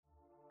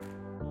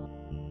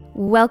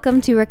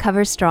Welcome to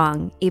Recover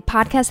Strong, a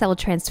podcast that will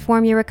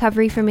transform your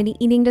recovery from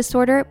an eating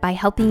disorder by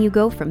helping you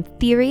go from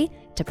theory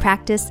to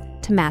practice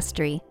to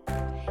mastery.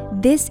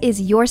 This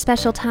is your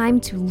special time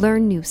to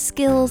learn new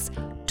skills,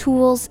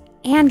 tools,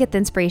 and get the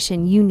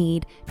inspiration you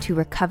need to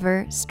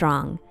recover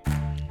strong.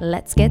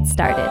 Let's get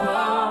started.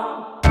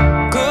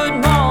 Good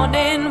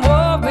morning,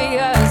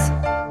 warriors.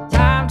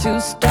 Time to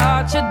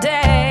start your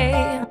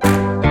day.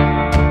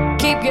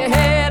 Keep your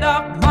head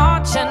up,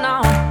 marching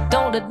on.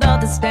 Don't let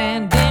nothing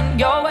stand in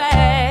your way.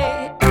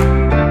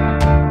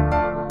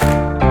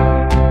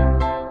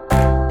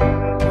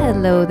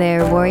 Hello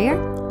there, warrior.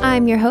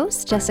 I'm your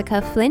host,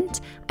 Jessica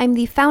Flint. I'm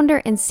the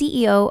founder and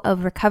CEO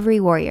of Recovery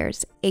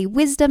Warriors, a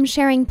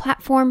wisdom-sharing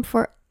platform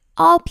for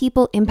all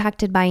people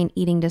impacted by an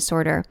eating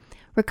disorder.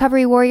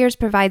 Recovery Warriors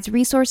provides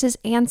resources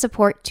and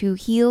support to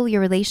heal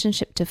your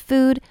relationship to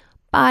food,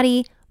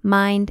 body,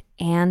 mind,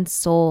 and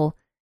soul.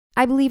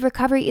 I believe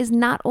recovery is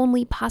not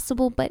only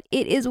possible, but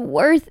it is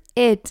worth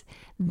it.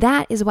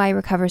 That is why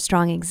Recover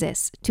Strong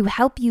exists, to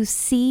help you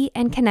see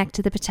and connect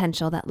to the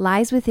potential that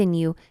lies within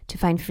you to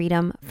find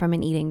freedom from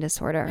an eating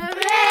disorder.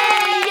 Hooray!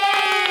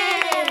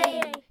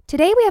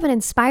 Today we have an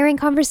inspiring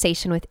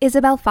conversation with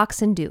Isabel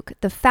Foxen Duke,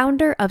 the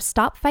founder of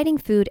Stop Fighting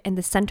Food and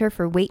the Center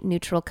for Weight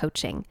Neutral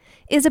Coaching.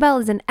 Isabel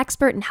is an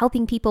expert in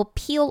helping people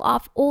peel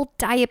off old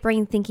diet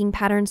brain thinking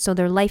patterns so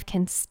their life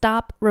can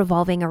stop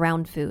revolving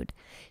around food.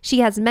 She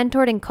has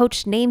mentored and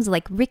coached names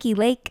like Ricky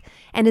Lake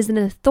and is an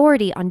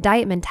authority on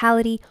diet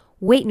mentality,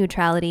 weight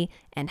neutrality,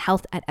 and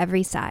health at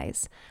every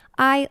size.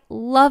 I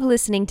love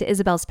listening to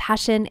Isabel's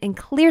passion and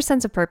clear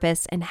sense of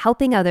purpose and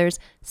helping others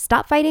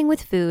stop fighting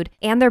with food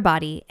and their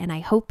body, and I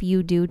hope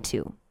you do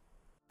too.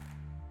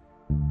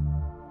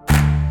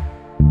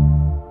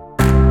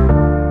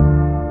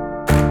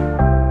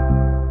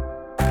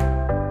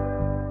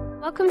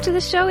 Welcome to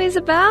the show,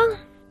 Isabel.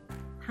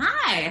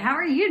 Hi, how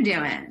are you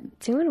doing?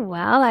 Doing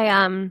well. I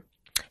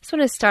just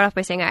want to start off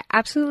by saying I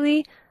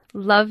absolutely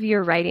love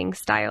your writing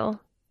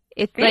style.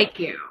 It's Thank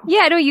you.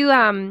 Yeah, no, you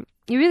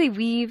really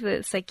weave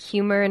this like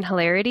humor and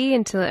hilarity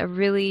into a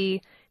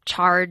really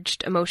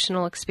charged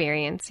emotional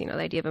experience. You know,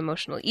 the idea of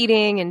emotional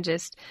eating and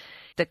just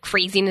the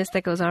craziness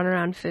that goes on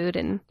around food.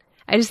 And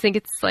I just think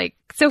it's like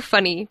so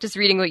funny just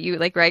reading what you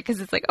like write,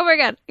 because it's like, oh my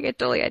God, I could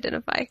totally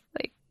identify.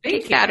 Like,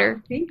 Thank you.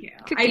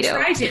 I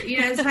try to.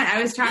 You know, it's fun.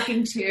 I was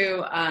talking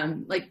to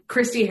like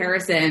Christy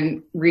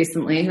Harrison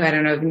recently, who I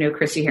don't know if you know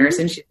Christy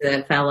Harrison. She's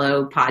a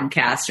fellow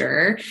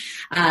podcaster.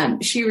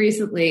 She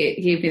recently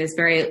gave me this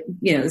very,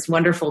 this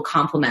wonderful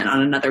compliment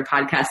on another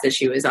podcast that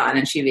she was on.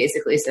 And she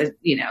basically said,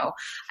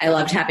 I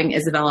loved having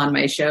Isabel on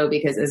my show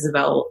because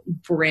Isabel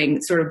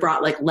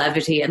brought like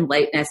levity and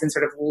lightness and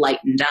sort of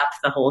lightened up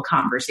the whole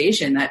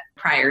conversation that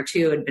prior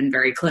to had been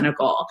very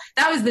clinical.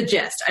 That was the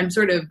gist. I'm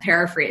sort of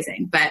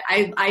paraphrasing, but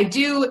I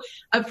do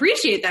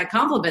appreciate that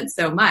compliment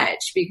so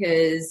much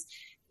because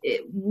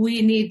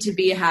we need to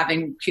be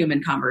having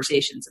human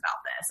conversations about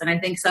this. And I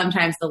think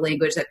sometimes the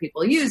language that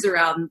people use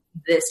around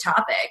this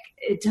topic,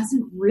 it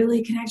doesn't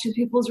really connect with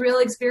people's real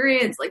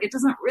experience. Like it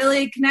doesn't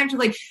really connect with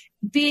like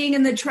being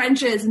in the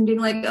trenches and being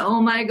like, oh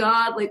my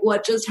God, like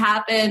what just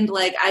happened?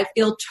 Like I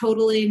feel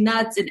totally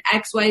nuts in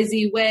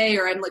XYZ way,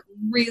 or I'm like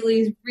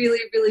really,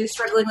 really, really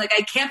struggling. Like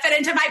I can't fit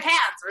into my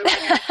pants, or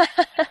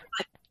like,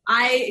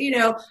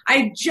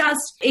 I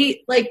just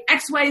ate like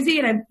XYZ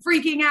and I'm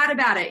freaking out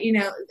about it.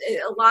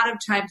 A lot of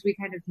times we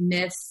kind of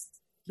miss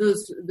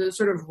those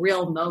sort of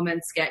real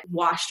moments get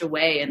washed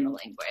away in the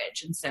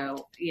language. And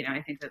so,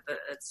 I think that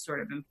it's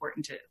sort of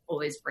important to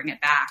always bring it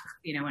back,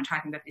 when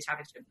talking about these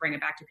topics, to bring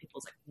it back to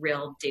people's like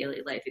real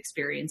daily life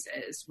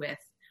experiences with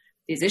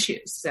these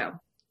issues. So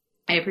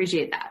I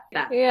appreciate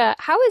that. Yeah.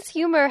 How has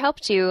humor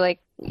helped you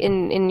like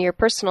in your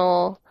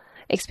personal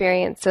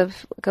experience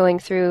of going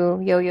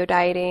through yo-yo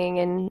dieting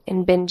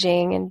and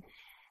binging? And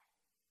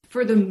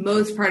for the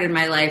most part in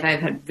my life, I've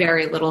had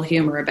very little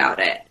humor about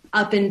it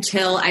up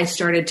until I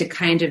started to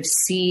kind of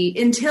see,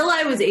 until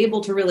I was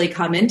able to really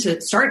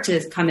start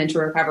to come into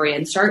recovery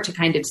and start to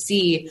kind of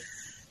see,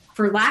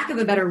 for lack of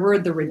a better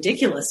word, the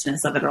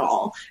ridiculousness of it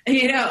all,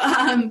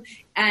 and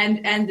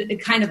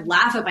kind of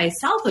laugh at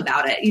myself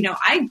about it.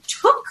 I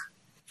took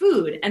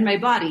food and my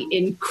body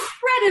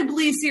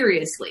incredibly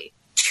seriously.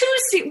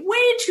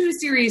 Way too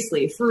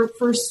seriously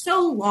for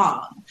so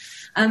long.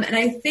 And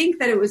I think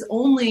that it was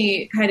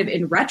only kind of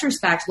in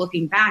retrospect,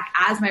 looking back,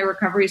 as my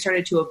recovery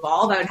started to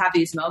evolve, I would have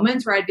these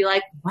moments where I'd be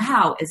like,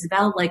 wow,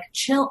 Isabel, like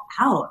chill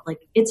out.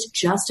 Like it's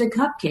just a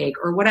cupcake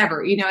or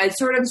whatever. I'd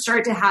sort of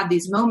start to have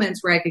these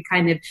moments where I could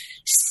kind of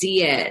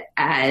see it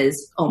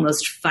as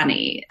almost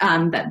funny,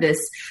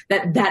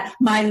 that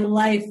my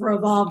life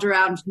revolved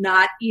around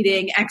not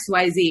eating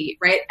XYZ.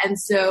 Right. And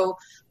so,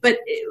 but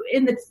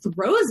in the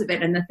throes of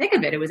it and the thick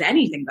of it, it was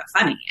anything but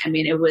funny. I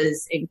mean, it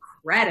was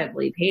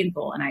incredibly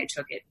painful and I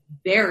took it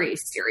very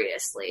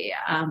seriously.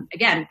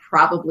 Again,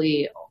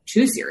 probably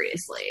too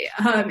seriously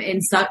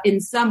in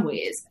some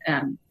ways.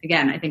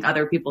 Again, I think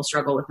other people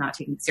struggle with not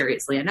taking it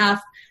seriously enough.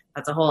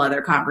 that's a whole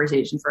other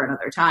conversation for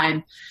another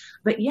time.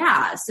 But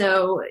yeah,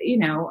 so,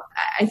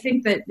 I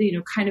think that,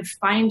 kind of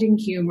finding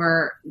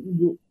humor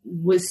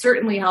was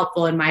certainly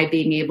helpful in my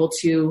being able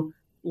to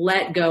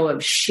let go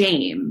of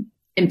shame,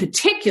 in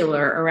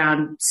particular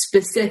around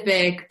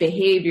specific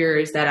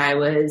behaviors that I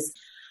was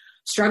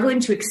struggling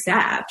to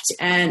accept.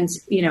 And,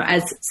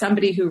 as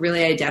somebody who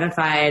really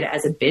identified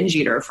as a binge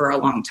eater for a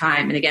long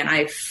time, and again,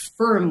 I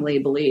firmly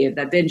believe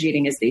that binge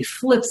eating is the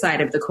flip side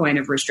of the coin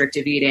of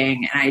restrictive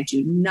eating. And I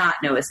do not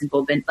know a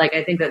single binge,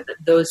 I think that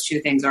those two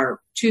things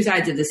are two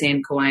sides of the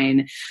same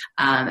coin.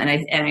 And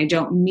I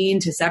don't mean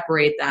to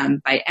separate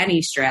them by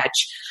any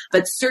stretch,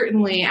 but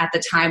certainly at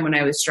the time when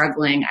I was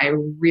struggling,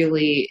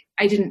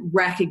 I didn't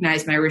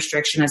recognize my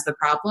restriction as the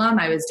problem.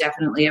 I was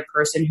definitely a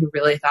person who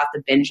really thought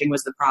the binging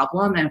was the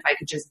problem. And if I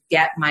could just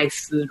get my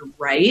food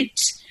right,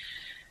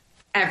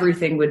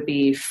 everything would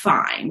be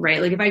fine,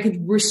 right? Like if I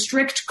could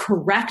restrict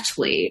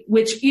correctly,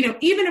 which, even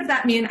if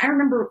that mean, I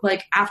remember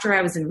after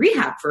I was in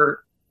rehab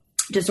for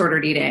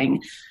disordered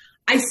eating,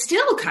 I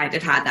still kind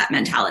of had that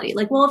mentality.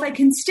 Well, if I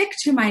can stick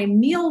to my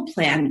meal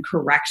plan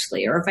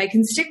correctly, or if I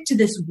can stick to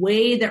this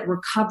way that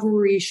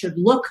recovery should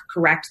look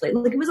correctly,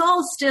 it was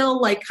all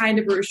still kind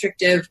of a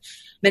restrictive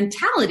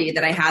mentality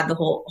that I had the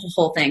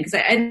whole thing. Because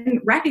I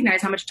didn't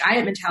recognize how much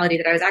diet mentality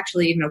that I was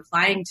actually even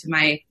applying to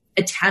my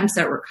attempts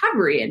at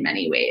recovery in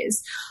many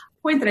ways.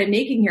 The point that I'm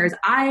making here is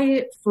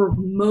I, for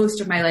most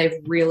of my life,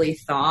 really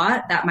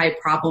thought that my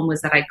problem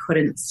was that I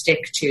couldn't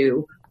stick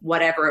to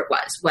whatever it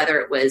was, whether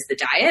it was the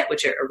diet,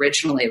 which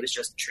originally was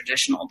just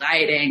traditional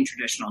dieting,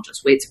 traditional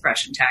just weight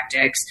suppression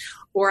tactics,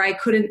 or I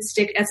couldn't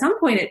stick. At some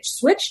point it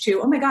switched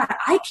to, oh my God,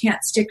 I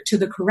can't stick to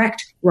the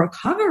correct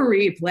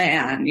recovery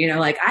plan.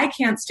 I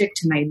can't stick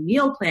to my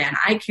meal plan.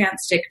 I can't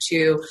stick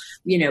to,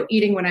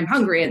 eating when I'm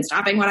hungry and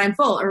stopping when I'm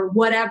full, or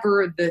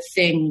whatever the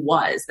thing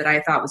was that I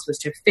thought was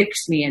supposed to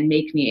fix me and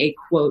make me a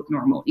quote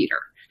normal eater.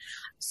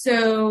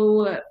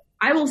 So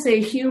I will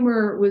say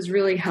humor was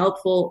really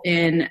helpful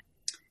in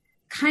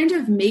kind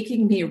of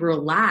making me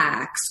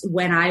relax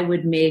when I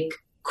would make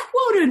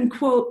quote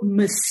unquote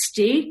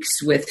mistakes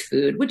with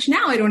food, which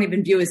now I don't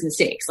even view as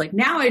mistakes.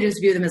 Now I just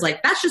view them as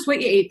that's just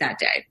what you ate that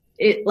day.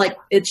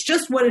 It's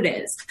just what it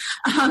is.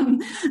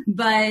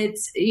 But,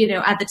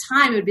 at the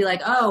time it would be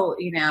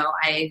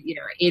I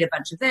ate a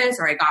bunch of this,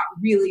 or I got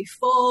really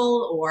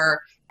full,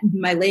 or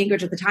my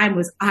language at the time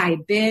was I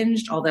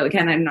binged. Although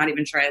again, I'm not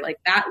even sure I like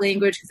that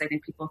language, because I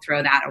think people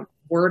throw that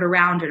word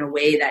around in a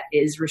way that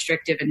is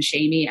restrictive and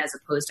shamey, as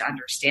opposed to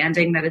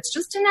understanding that it's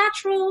just a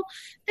natural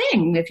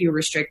thing. If you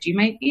restrict, you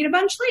might eat a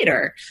bunch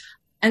later.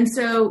 And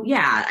so,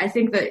 yeah, I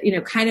think that,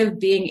 kind of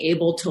being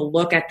able to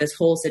look at this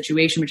whole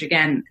situation, which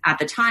again, at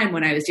the time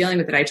when I was dealing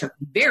with it, I took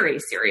very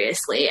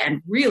seriously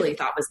and really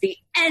thought was the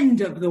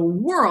end of the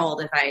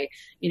world if I,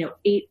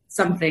 ate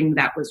something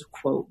that was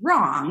quote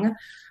wrong,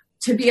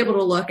 to be able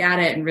to look at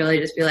it and really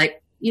just be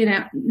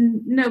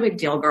no big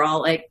deal,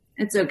 girl.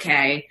 It's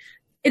okay.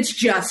 It's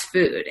just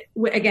food.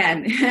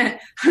 Again,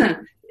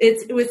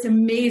 it was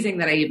amazing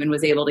that I even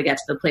was able to get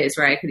to the place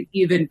where I could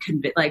even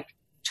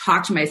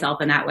talk to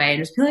myself in that way and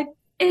just be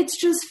it's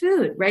just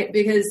food, right?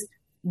 Because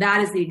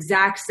that is the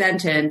exact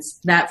sentence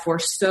that for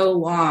so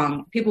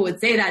long people would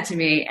say that to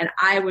me, and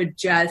I would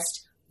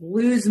just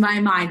lose my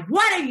mind.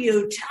 What are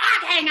you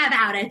talking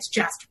about? It's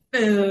just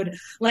food.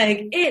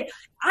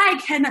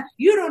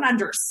 You don't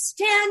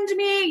understand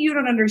me. You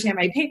don't understand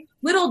my pain.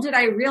 Little did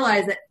I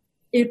realize that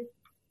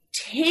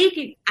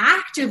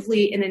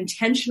actively and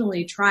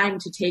intentionally trying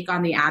to take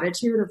on the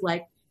attitude of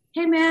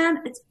hey man,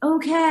 it's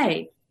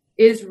okay,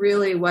 is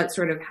really what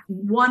sort of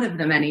one of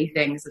the many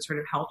things that sort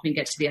of helped me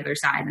get to the other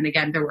side. And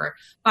again, there were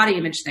body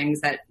image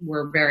things that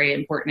were very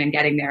important in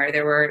getting there.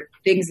 There were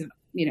things,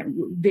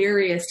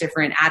 various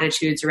different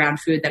attitudes around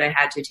food that I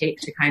had to take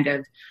to kind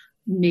of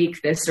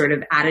make this sort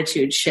of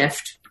attitude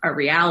shift a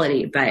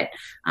reality. But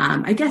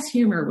I guess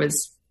humor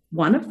was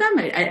one of them.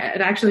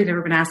 I'd actually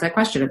never been asked that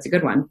question. It's a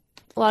good one.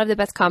 A lot of the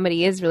best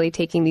comedy is really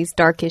taking these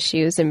dark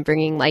issues and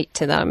bringing light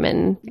to them.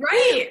 And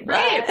right.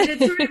 And it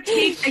sort of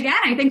takes, again,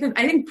 I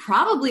think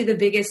probably the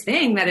biggest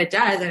thing that it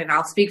does, and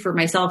I'll speak for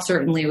myself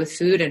certainly with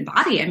food and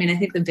body. I mean, I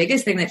think the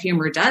biggest thing that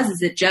humor does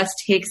is it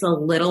just takes a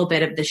little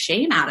bit of the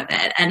shame out of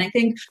it. And I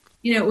think,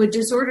 with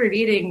disordered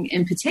eating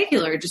in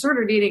particular,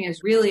 disordered eating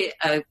is really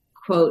a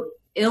quote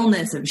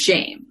illness of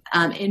shame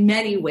in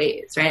many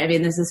ways, right? I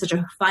mean, this is such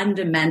a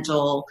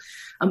fundamental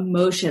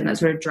emotion that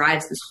sort of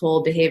drives this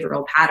whole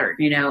behavioral pattern.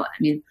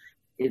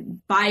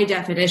 By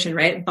definition,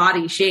 right,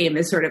 body shame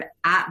is sort of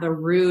at the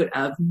root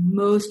of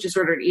most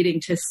disordered eating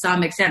to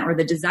some extent, or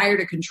the desire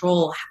to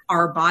control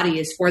our body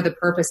is for the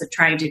purpose of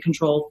trying to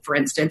control, for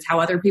instance, how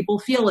other people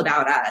feel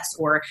about us,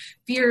 or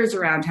fears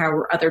around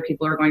how other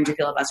people are going to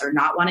feel of us, or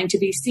not wanting to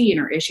be seen,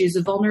 or issues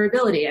of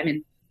vulnerability. I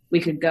mean,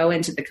 we could go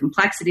into the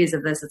complexities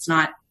of this. It's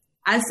not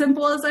as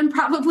simple as I'm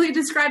probably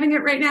describing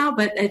it right now,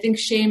 but I think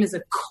shame is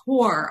a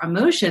core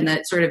emotion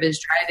that sort of is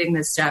driving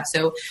this stuff.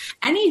 So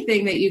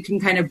anything that you can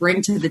kind of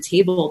bring to the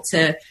table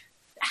to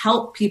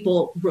help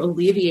people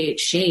alleviate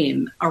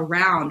shame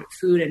around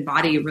food and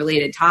body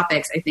related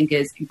topics, I think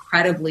is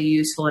incredibly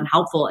useful and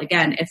helpful,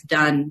 again, if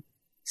done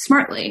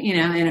smartly,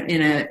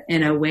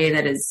 in a way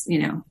that is,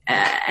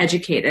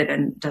 educated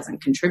and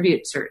doesn't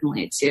contribute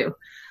certainly to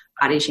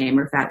body shame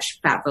or fat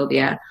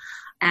phobia.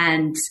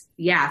 And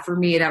yeah, for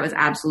me, that was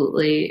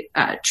absolutely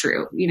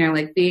true.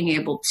 Like being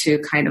able to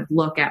kind of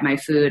look at my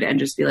food and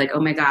just be like,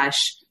 oh my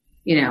gosh,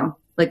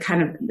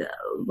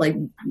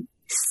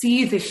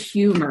 see the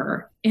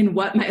humor in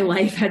what my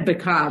life had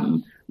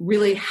become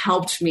really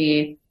helped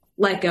me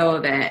let go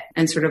of it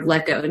and sort of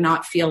let go and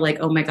not feel like,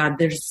 oh my God,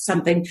 there's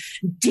something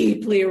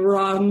deeply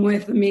wrong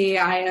with me.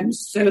 I am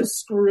so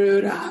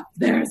screwed up.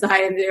 There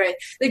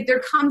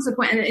comes a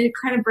point, and it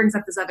kind of brings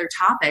up this other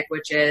topic,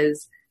 which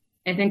is,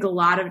 I think a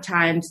lot of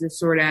times the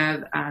sort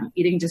of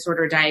eating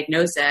disorder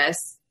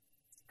diagnosis,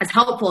 as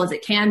helpful as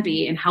it can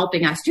be in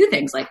helping us do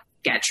things like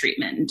get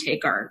treatment and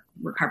take our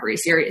recovery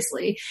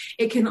seriously,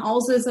 it can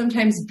also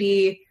sometimes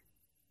be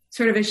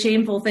sort of a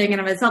shameful thing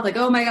in of itself. Like,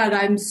 oh my God,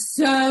 I'm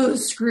so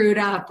screwed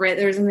up, right?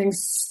 There's something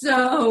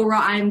so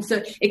wrong.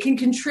 It can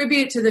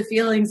contribute to the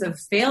feelings of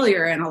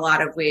failure in a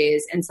lot of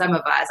ways. In some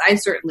of us, I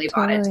certainly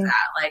bought into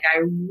that. Like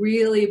I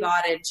really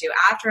bought into,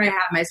 after I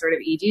had my sort of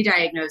ED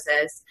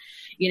diagnosis,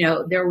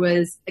 there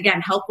was,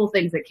 again, helpful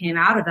things that came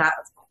out of that,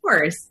 of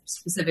course,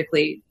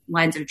 specifically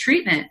lines of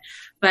treatment.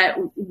 But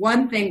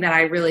one thing that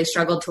I really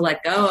struggled to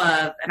let go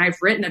of, and I've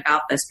written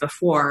about this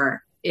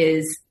before,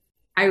 is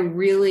I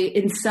really,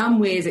 in some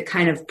ways, it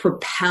kind of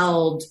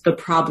propelled the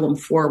problem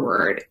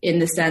forward in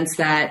the sense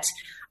that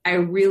I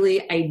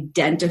really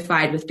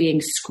identified with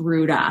being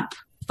screwed up,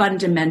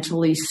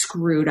 fundamentally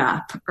screwed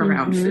up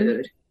around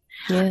food.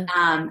 Yeah.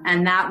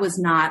 And that was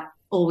not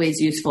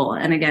always useful.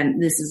 And again,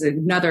 this is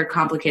another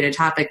complicated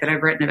topic that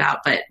I've written about,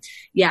 but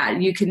yeah,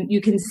 you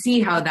can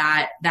see how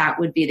that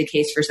would be the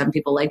case for some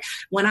people. Like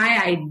when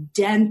I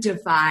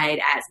identified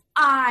as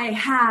I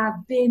have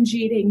binge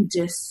eating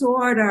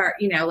disorder,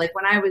 like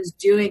when I was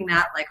doing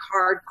that like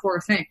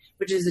hardcore thing,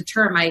 which is a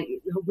term I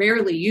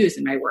rarely use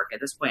in my work at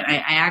this point. I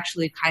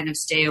actually kind of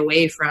stay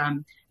away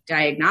from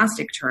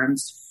diagnostic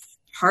terms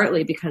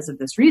partly because of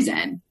this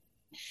reason.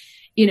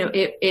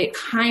 It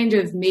kind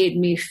of made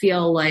me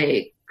feel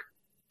like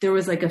there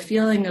was like a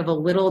feeling of a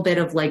little bit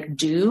of like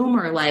doom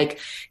or like,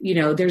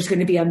 there's going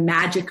to be a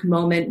magic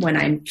moment when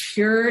I'm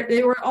cured.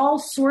 There were all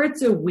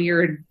sorts of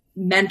weird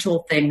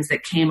mental things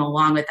that came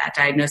along with that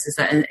diagnosis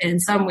that in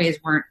some ways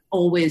weren't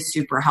always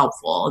super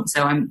helpful. And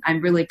so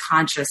I'm really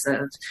conscious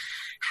of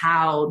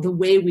how the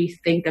way we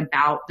think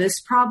about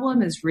this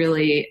problem is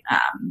really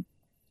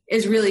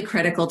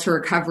critical to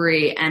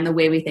recovery. And the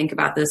way we think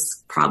about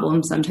this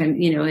problem sometimes,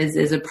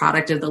 is a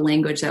product of the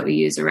language that we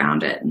use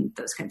around it and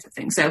those kinds of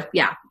things. So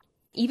yeah.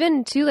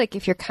 Even too, like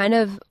if you're kind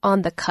of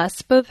on the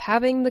cusp of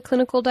having the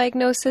clinical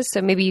diagnosis,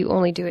 so maybe you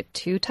only do it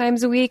 2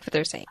 times a week, but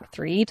they're saying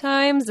 3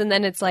 times. And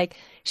then it's like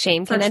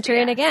shame can enter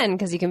in again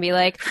because you can be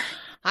like,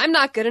 I'm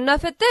not good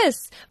enough at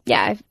this.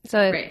 Yeah.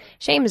 So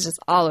shame is just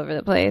all over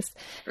the place.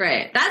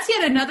 Right. That's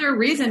yet another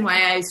reason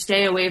why I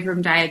stay away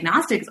from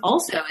diagnostics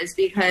also is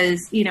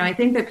because, I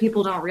think that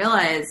people don't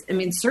realize,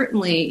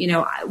 certainly,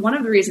 one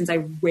of the reasons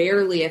I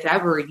rarely, if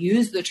ever,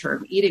 use the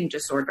term eating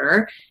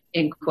disorder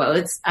in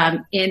quotes,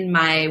 in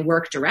my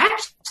work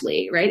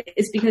directly, right,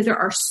 is because there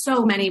are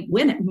so many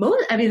women.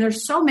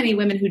 There's so many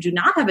women who do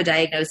not have a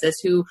diagnosis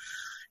who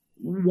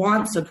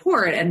want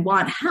support and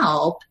want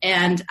help.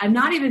 And I'm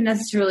not even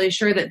necessarily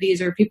sure that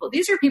these are people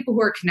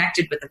who are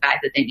connected with the fact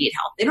that they need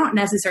help. They don't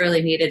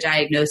necessarily need a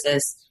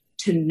diagnosis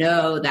to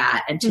know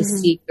that and to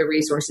seek the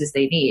resources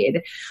they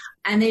need.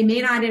 And they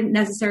may not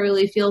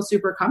necessarily feel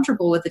super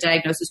comfortable with the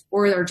diagnosis,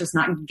 or they're just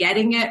not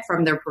getting it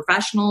from their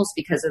professionals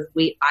because of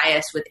weight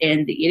bias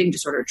within the eating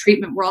disorder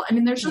treatment world.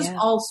 There's just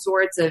all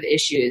sorts of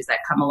issues that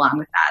come along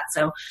with that.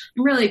 So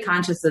I'm really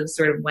conscious of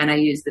sort of when I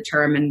use the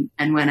term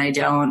and when I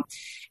don't.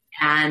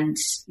 And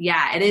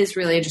yeah, it is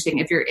really interesting.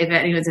 If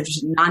anyone's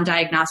interested,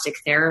 non-diagnostic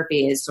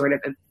therapy is sort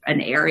of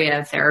an area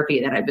of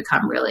therapy that I've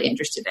become really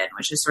interested in,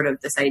 which is sort of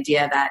this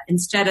idea that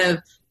instead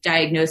of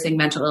diagnosing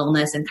mental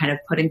illness and kind of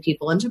putting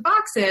people into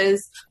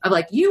boxes of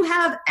like, you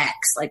have X,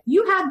 like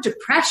you have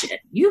depression,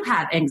 you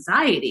have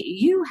anxiety,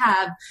 you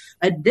have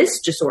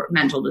this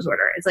mental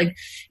disorder. It's like,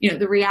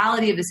 the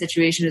reality of the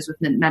situation is with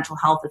mental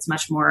health, it's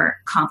much more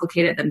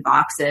complicated than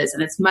boxes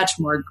and it's much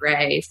more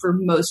gray for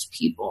most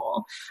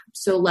people.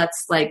 So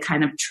let's like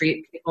kind of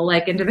treat people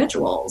like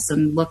individuals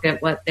and look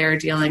at what they're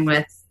dealing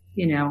with,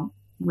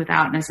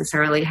 without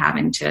necessarily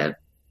having to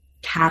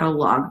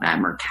catalog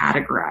them or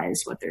categorize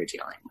what they're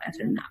dealing with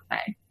in that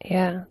way.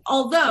 Yeah.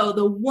 Although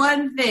the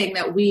one thing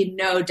that we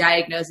know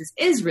diagnosis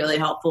is really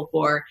helpful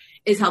for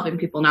is helping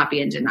people not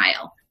be in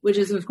denial, which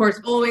is of course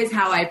always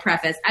how I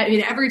preface.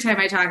 Every time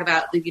I talk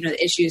about the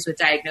issues with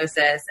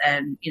diagnosis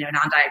and,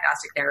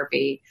 non-diagnostic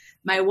therapy,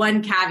 my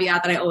one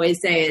caveat that I always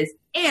say is,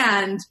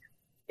 and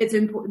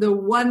the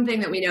one thing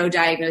that we know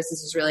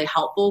diagnosis is really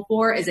helpful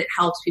for is it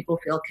helps people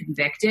feel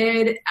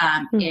convicted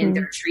in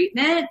their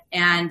treatment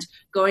and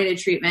going to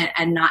treatment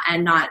and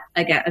not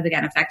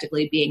again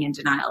effectively being in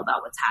denial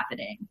about what's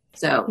happening.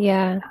 So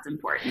that's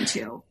important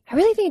too. I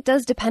really think it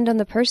does depend on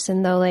the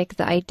person though, like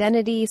the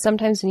identity.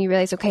 Sometimes when you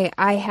realize, okay,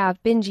 I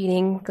have binge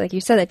eating, like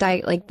you said, that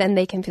diet, like then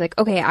they can feel like,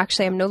 okay,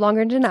 actually I'm no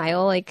longer in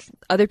denial. Like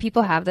other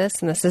people have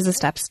this and this is the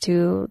steps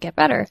to get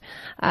better.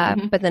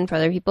 But then for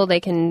other people, they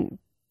can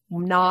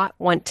not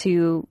want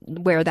to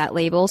wear that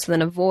label, so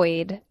then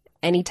avoid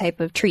any type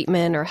of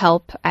treatment or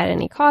help at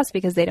any cost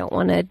because they don't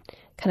want to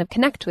kind of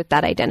connect with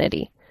that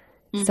identity.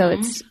 So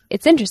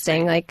it's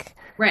interesting, like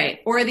right.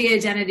 Or the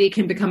identity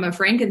can become a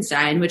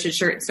Frankenstein, which it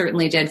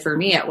certainly did for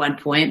me at one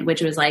point,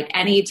 which was like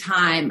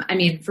anytime, I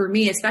mean, for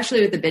me,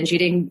 especially with the binge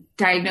eating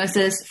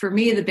diagnosis, for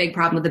me, the big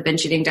problem with the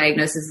binge eating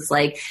diagnosis is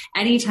like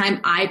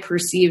anytime I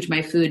perceived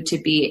my food to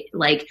be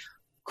like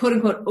quote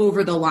unquote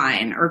over the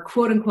line or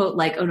quote unquote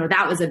like, oh no,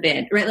 that was a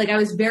binge, right? Like I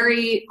was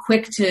very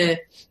quick to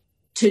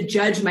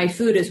judge my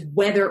food as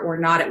whether or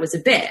not it was a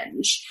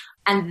binge.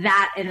 And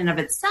that in and of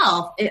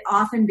itself, it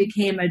often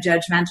became a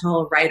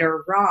judgmental right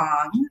or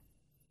wrong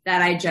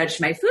that I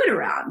judged my food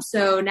around.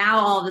 So now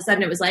all of a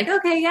sudden it was like,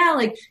 okay, yeah,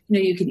 like, you know,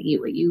 you can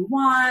eat what you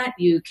want.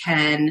 You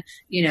can,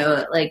 you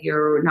know, like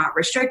you're not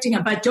restricting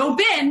it, but don't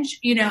binge,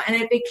 you know, and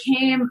it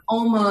became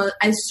almost,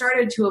 I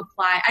started to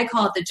apply, I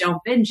call it the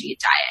don't binge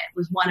eat diet. It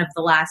was one of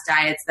the last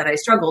diets that I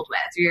struggled with.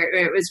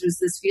 It was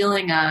this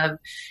feeling of,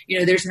 you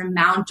know, there's an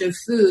amount of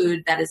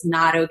food that is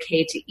not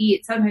okay to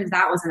eat. Sometimes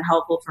that wasn't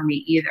helpful for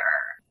me either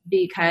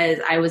because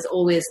I was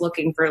always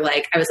looking for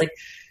like,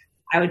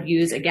 I would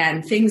use,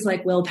 again, things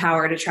like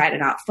willpower to try to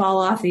not fall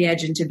off the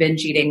edge into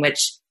binge eating,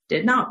 which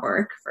did not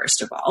work,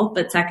 first of all,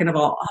 but second of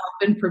all,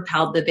 often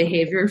propelled the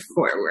behavior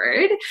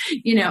forward,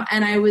 you know,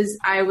 and I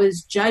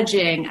was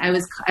judging, I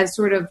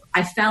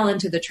fell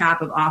into the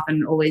trap of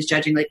often always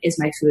judging, like, is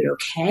my food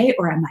okay?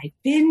 Or am I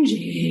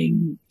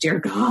binging? Dear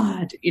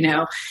God, you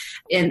know,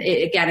 and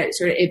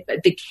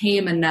it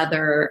became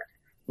another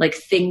like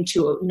thing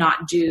to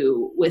not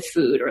do with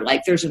food, or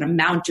like there's an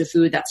amount of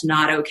food that's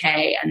not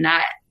okay. And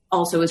that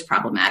also is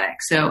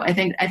problematic. So I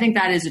think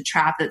that is a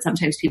trap that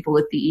sometimes people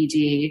with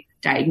BED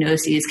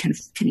diagnoses can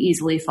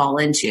easily fall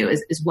into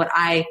is what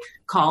I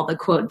call the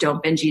quote,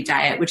 don't binge eat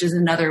diet, which is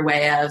another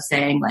way of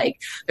saying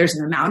like, there's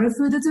an amount of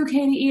food that's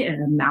okay to eat and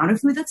an amount of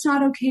food that's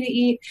not okay to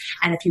eat.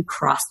 And if you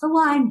cross the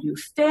line, you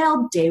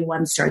failed. Day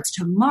one starts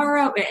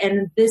tomorrow.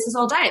 And this is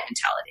all diet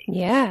mentality.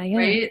 Yeah.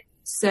 Right.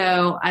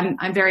 So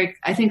I'm very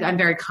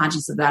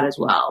conscious of that as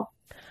well.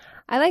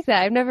 I like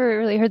that. I've never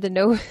really heard the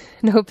no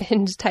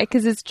binge diet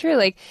because it's true.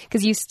 Like,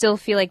 because you still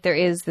feel like there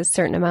is this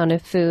certain amount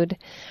of food.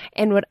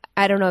 And what,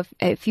 I don't know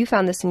if you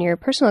found this in your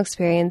personal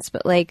experience,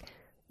 but like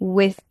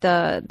with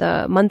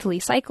the monthly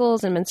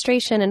cycles and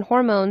menstruation and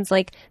hormones,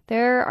 like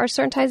there are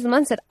certain times of the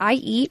months that I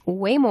eat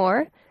way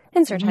more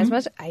and certain times of the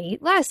month I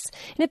eat less.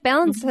 And it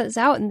balances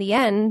out in the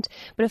end.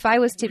 But if I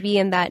was to be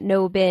in that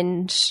no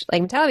binge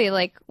like mentality,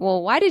 like,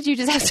 well, why did you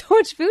just have so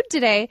much food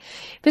today?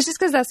 But it's just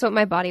because that's what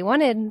my body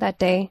wanted that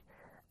day.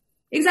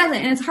 Exactly.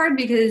 And it's hard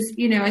because,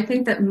 you know, I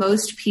think that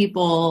most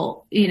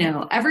people, you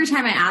know, every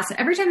time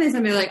they say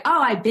something like,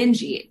 oh, I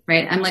binge eat,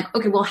 right? I'm like,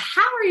 okay, well,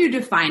 how are you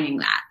defining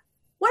that?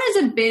 What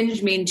does a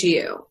binge mean to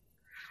you?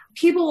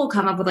 People will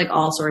come up with like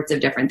all sorts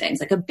of different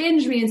things. Like a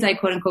binge means I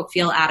quote unquote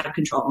feel out of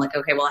control. I'm like,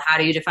 okay, well, how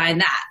do you define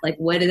that? Like,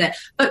 what is it?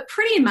 But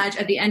pretty much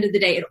at the end of the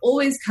day, it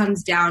always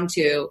comes down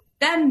to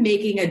them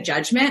making a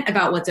judgment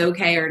about what's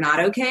okay or not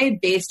okay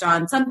based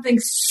on something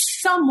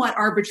somewhat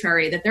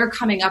arbitrary that they're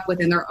coming up with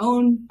in their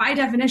own, by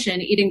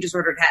definition, eating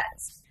disordered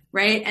heads,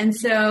 right? And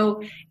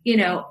so, you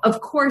know,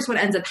 of course, what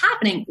ends up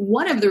happening,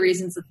 one of the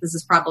reasons that this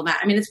is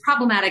problematic, I mean, it's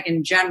problematic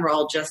in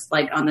general, just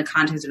like on the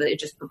context of it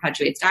just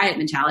perpetuates diet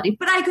mentality.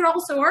 But I could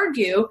also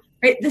argue,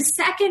 right, the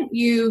second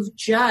you've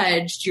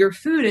judged your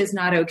food is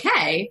not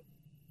okay,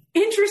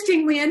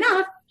 interestingly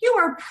enough, you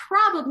are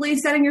probably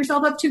setting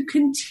yourself up to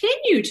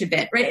continue to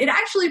binge, right? It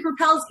actually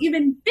propels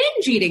even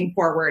binge eating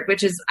forward,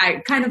 which is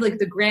kind of like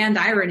the grand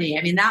irony.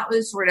 I mean, that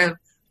was sort of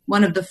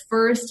one of the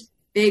first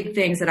big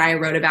things that I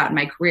wrote about in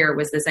my career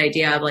was this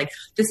idea of like,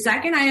 the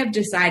second I have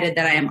decided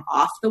that I am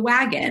off the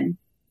wagon,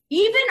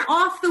 even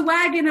off the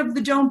wagon of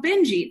the don't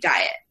binge eat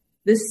diet,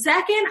 the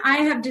second I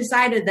have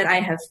decided that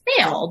I have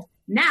failed,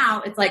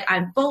 now it's like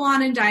I'm full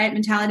on in diet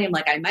mentality. I'm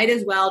like, I might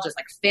as well just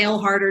like fail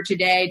harder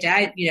today.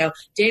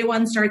 Day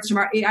one starts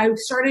tomorrow. I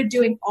started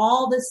doing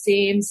all the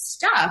same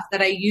stuff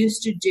that I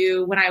used to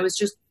do when I was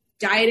just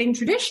dieting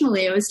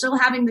traditionally. I was still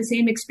having the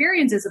same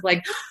experiences of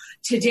like,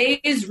 today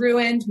is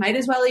ruined. Might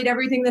as well eat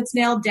everything that's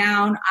nailed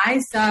down. I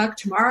suck.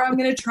 Tomorrow I'm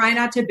going to try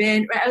not to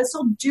binge. I was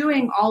still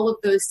doing all of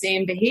those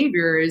same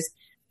behaviors,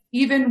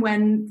 even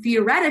when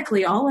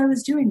theoretically all I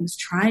was doing was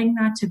trying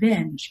not to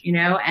binge, you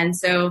know? And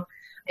so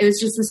it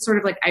was just this sort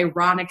of like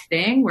ironic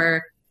thing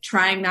where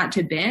trying not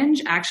to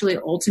binge actually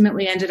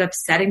ultimately ended up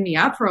setting me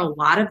up for a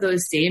lot of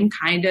those same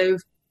kind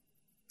of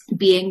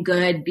being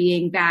good,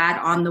 being bad,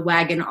 on the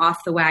wagon,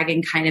 off the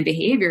wagon kind of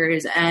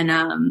behaviors.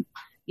 And,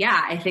 yeah,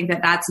 I think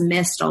that that's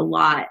missed a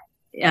lot.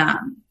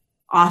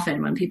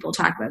 Often when people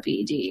talk about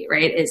BED,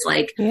 right? It's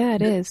like, yeah,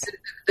 it is.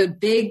 The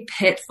big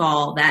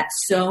pitfall that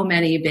so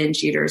many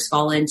binge eaters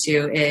fall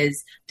into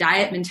is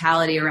diet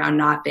mentality around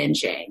not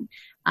binging,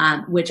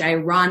 which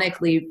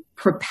ironically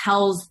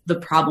propels the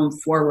problem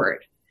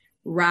forward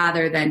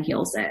rather than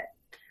heals it.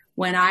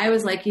 When I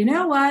was like, you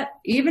know what,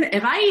 even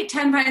if I eat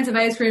 10 pints of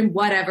ice cream,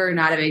 whatever,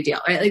 not a big deal,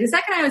 right? Like the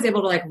second I was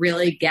able to like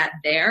really get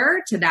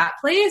there to that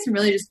place and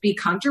really just be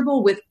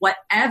comfortable with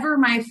whatever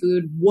my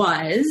food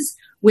was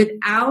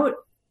without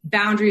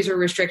boundaries or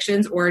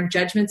restrictions or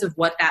judgments of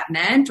what that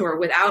meant, or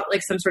without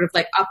like some sort of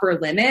like upper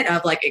limit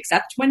of like,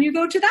 except when you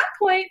go to that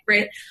point,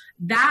 right?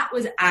 That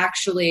was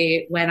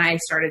actually when I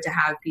started to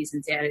have peace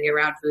and sanity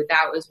around food.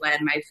 That was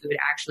when my food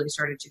actually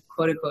started to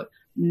quote unquote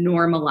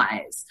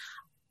normalize.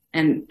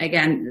 And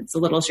again, it's a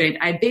little strange.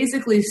 I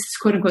basically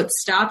quote unquote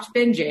stopped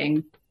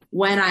binging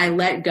when I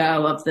let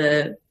go of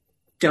the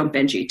don't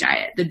binge eat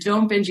diet. The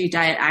don't binge eat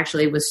diet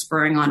actually was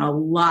spurring on a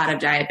lot of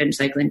diet binge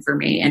cycling for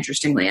me,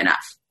 interestingly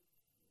enough.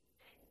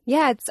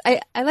 Yeah,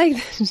 I like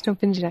just don't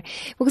binge diet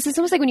because it's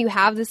almost like when you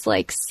have this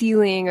like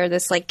ceiling or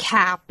this like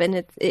cap,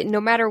 and it no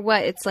matter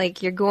what, it's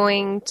like you're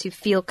going to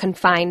feel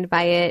confined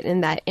by it,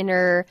 and that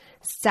inner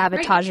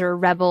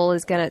sabotager rebel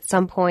is gonna at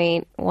some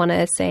point want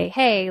to say,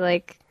 "Hey,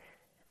 like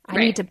I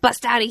need to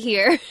bust out of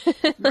here."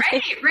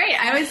 Right.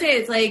 I would say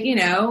it's like, you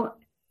know,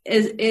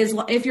 is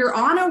if you're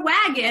on a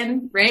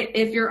wagon, right?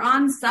 If you're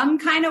on some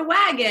kind of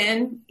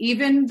wagon,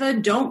 even the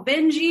don't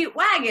binge eat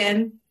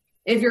wagon.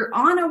 If you're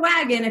on a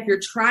wagon, if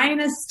you're trying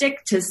to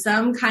stick to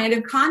some kind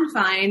of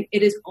confine,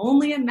 it is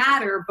only a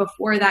matter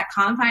before that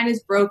confine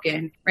is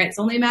broken, right? It's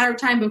only a matter of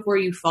time before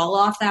you fall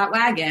off that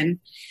wagon.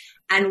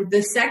 And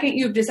the second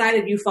you've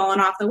decided you've fallen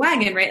off the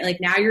wagon, right? Like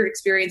now you're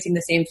experiencing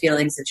the same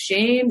feelings of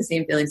shame, the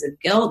same feelings of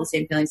guilt, the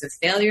same feelings of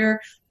failure,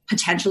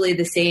 potentially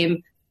the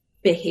same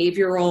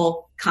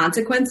behavioral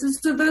consequences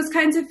of those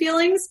kinds of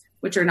feelings,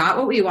 which are not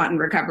what we want in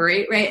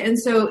recovery, right? And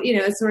so, you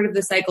know, it's sort of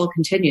the cycle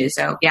continues.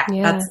 So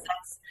yeah.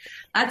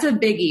 That's a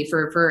biggie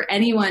for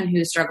anyone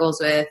who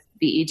struggles with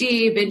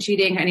BED, binge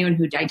eating, anyone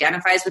who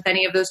identifies with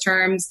any of those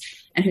terms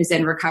and who's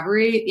in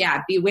recovery.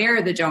 Yeah,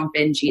 beware the don't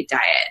binge eat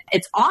diet.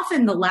 It's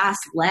often the last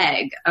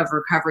leg of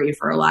recovery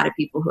for a lot of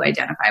people who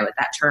identify with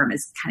that term,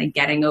 is kind of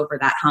getting over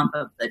that hump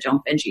of the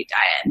don't binge eat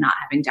diet and not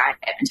having diet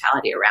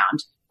mentality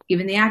around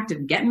even the act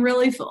of getting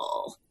really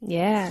full.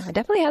 Yeah, I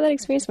definitely had that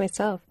experience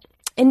myself.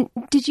 And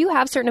did you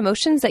have certain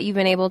emotions that you've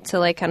been able to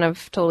like kind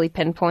of totally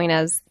pinpoint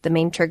as the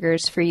main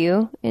triggers for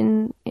you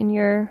in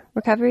your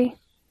recovery?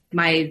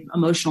 My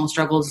emotional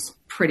struggles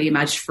pretty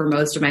much for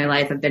most of my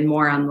life have been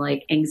more on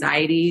like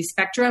anxiety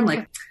spectrum,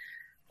 like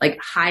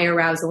high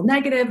arousal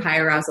negative, high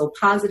arousal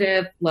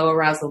positive, low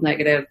arousal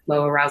negative,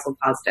 low arousal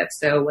positive.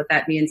 So what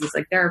that means is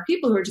like there are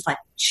people who are just like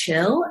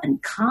chill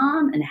and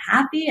calm and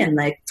happy and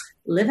like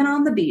living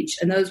on the beach.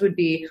 And those would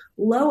be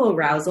low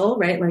arousal,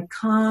 right? Like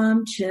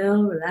calm,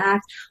 chill,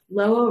 relax,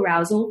 low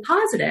arousal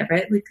positive,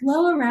 right? Like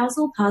low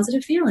arousal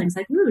positive feelings.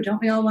 Like, ooh,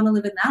 don't we all want to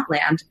live in that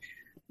land?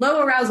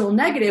 Low arousal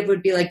negative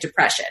would be like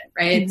depression,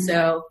 right? Mm-hmm.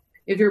 So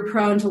if you're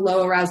prone to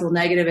low arousal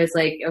negative, it's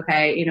like,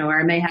 okay, you know,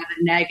 or I may have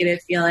a negative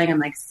feeling. I'm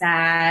like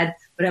sad,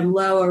 but I'm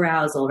low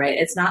arousal, right?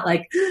 It's not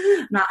like,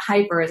 not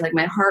hyper. It's like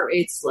my heart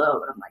rate's slow,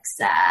 but I'm like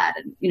sad.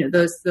 And, you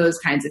know, those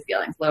kinds of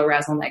feelings, low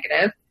arousal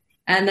negative.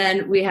 And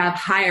then we have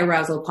high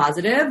arousal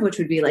positive, which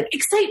would be like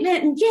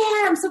excitement and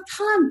yeah, I'm so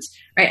pumped,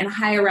 right? And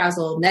high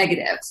arousal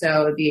negative.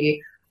 So the,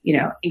 you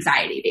know,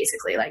 anxiety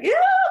basically, like, yeah,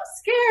 I'm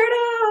scared.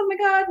 Oh my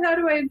God, how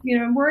do I, you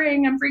know, I'm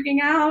worrying, I'm freaking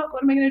out.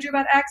 What am I going to do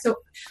about X? So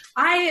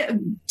I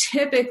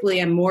typically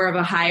am more of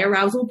a high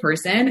arousal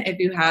person, if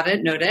you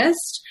haven't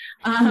noticed.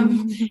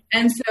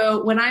 And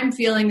so when I'm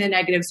feeling the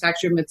negative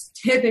spectrum, it's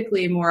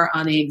typically more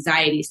on the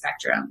anxiety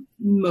spectrum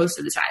most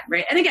of the time,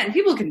 right? And again,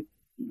 people can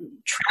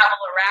travel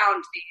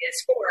around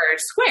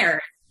these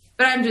squares,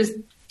 but I'm just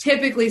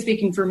typically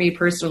speaking for me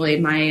personally,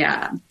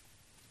 my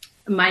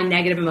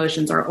negative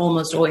emotions are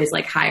almost always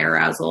like high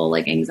arousal,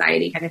 like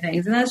anxiety kind of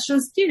things. And that's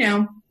just, you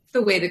know,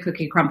 the way the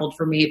cookie crumbled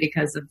for me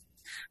because of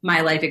my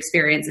life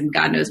experience and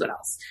God knows what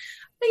else.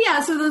 But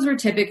yeah, so those were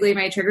typically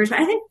my triggers. But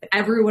I think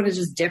everyone is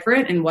just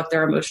different in what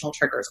their emotional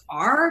triggers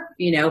are.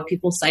 You know,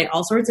 people cite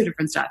all sorts of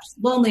different stuff,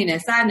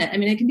 loneliness, sadness. I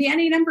mean, it can be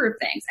any number of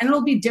things, and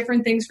it'll be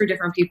different things for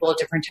different people at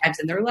different times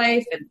in their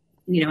life. And,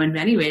 you know, in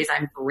many ways,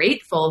 I'm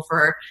grateful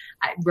for,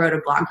 I wrote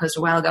a blog post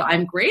a while ago,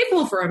 I'm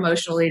grateful for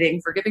emotional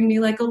eating for giving me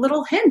like a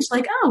little hint,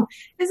 like, oh,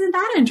 isn't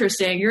that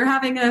interesting? You're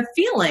having a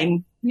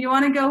feeling. You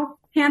want to go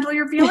handle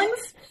your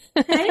feelings?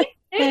 Hey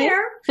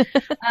there.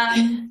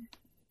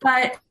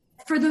 But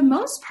for the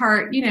most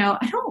part, you know,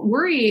 I don't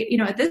worry, you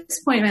know, at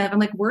this point in my life, I'm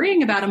like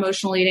worrying about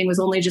emotional eating was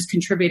only just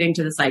contributing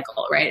to the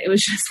cycle, right? It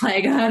was just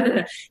like,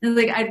 and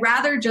like, I'd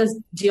rather just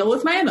deal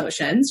with my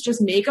emotions,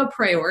 just make a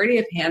priority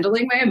of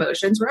handling my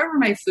emotions. Wherever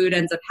my food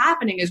ends up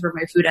happening is where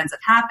my food ends up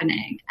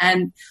happening.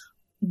 And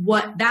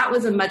that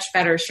was a much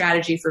better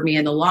strategy for me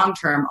in the long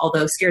term,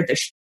 although scared the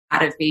shit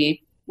out of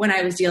me when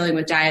I was dealing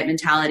with diet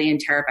mentality and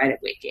terrified of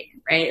weight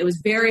gain, right? It was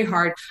very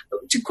hard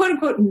to quote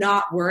unquote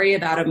not worry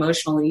about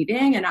emotional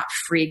eating and not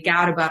freak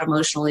out about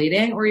emotional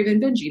eating or even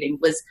binge eating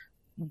was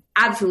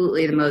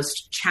absolutely the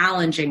most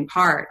challenging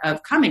part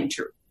of coming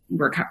to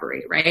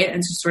recovery, right?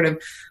 And so sort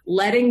of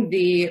letting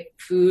the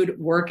food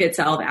work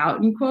itself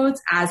out in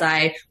quotes as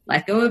I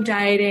let go of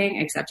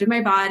dieting, accepted my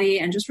body,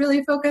 and just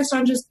really focused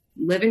on just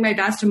living my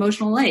best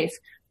emotional life.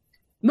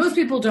 Most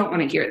people don't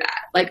want to hear that.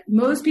 Like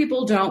most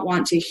people don't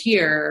want to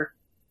hear,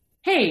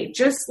 hey,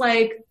 just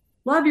like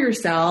love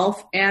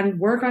yourself and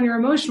work on your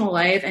emotional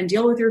life and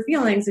deal with your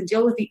feelings and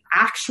deal with the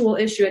actual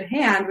issue at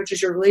hand, which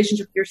is your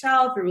relationship with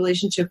yourself, your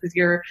relationship with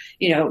your,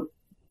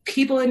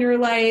 people in your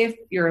life,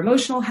 your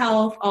emotional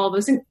health, all of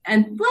those things,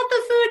 and let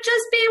the food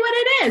just be what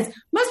it is.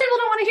 Most people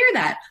don't want to hear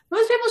that.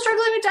 Most people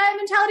struggling with diet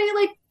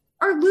mentality,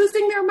 are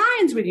losing their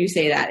minds when you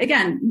say that.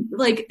 Again,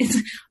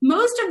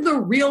 most of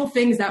the real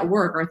things that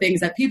work are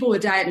things that people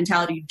with diet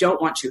mentality don't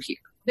want to hear.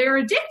 They're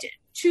addicted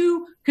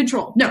to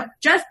control. No,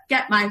 just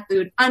get my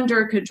food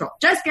under control.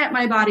 Just get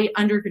my body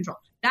under control.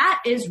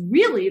 That is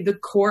really the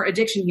core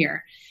addiction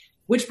here,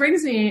 which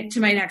brings me to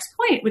my next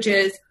point, which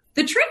is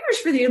the triggers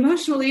for the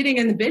emotional eating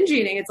and the binge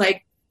eating. It's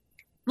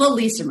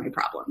least of my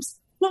problems.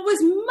 What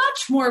was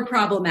much more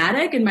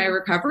problematic in my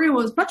recovery,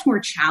 what was much more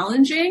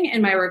challenging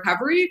in my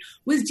recovery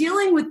was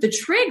dealing with the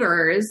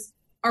triggers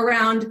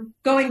around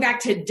going back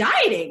to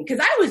dieting, because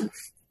I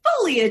was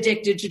fully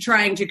addicted to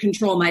trying to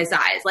control my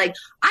size.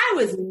 I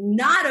was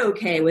not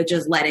okay with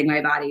just letting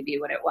my body be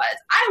what it was.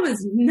 I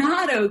was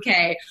not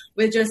okay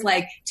with just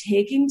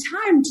taking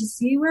time to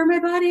see where my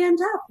body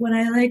ends up when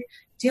I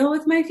deal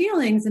with my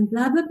feelings and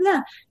blah, blah,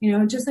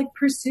 blah, just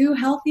pursue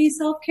healthy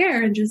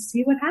self-care and just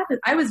see what happens.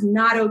 I was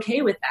not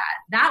okay with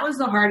that. That was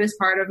the hardest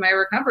part of my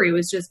recovery,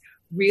 was just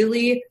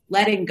really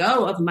letting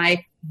go of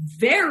my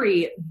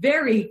very,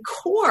 very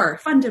core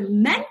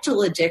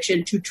fundamental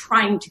addiction to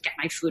trying to get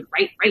my food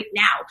right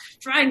now,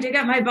 trying to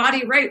get my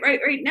body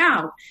right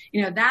now.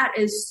 That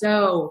is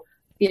so,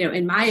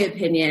 in my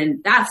opinion,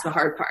 that's the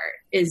hard part,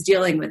 is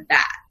dealing with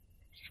that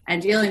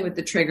and dealing with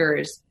the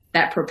triggers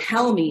that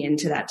propel me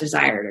into that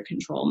desire to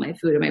control my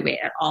food and my weight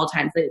at all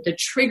times. The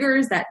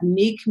triggers that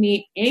make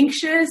me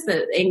anxious,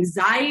 the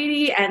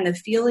anxiety and the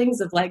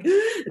feelings of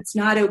it's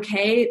not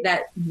okay,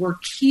 that were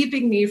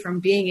keeping me from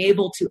being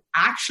able to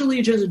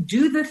actually just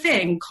do the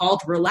thing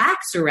called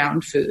relax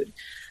around food.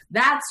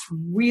 That's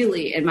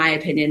really, in my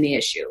opinion, the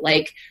issue.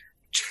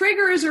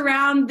 Triggers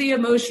around the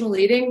emotional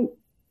eating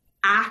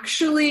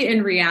actually,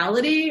 in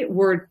reality,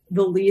 were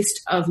the least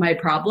of my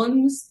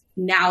problems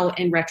now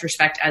in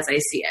retrospect as I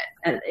see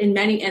it. And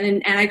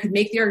I could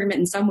make the argument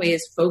in some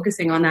ways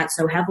focusing on that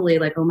so heavily,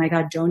 oh my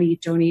God, don't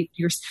eat.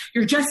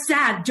 You're just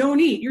sad.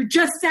 Don't eat. You're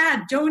just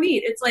sad. Don't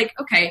eat. It's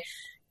okay,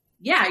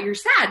 yeah, you're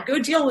sad. Go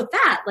deal with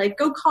that.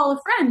 Go call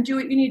a friend, do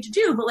what you need to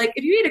do. But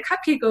if you eat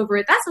a cupcake over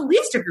it, that's the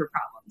least of your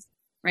problems,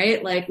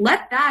 right?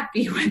 Let that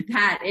be what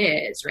that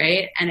is,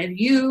 right? And if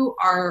you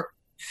are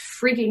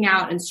freaking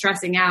out and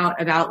stressing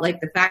out about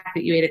the fact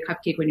that you ate a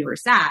cupcake when you were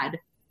sad,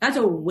 that's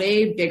a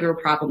way bigger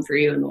problem for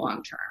you in the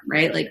long term,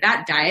 right?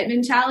 That diet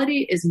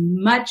mentality is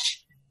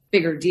much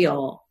bigger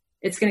deal.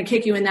 It's going to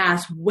kick you in the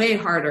ass way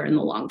harder in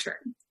the long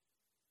term.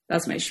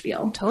 That's my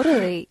spiel.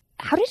 Totally.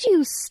 How did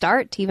you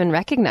start to even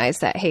recognize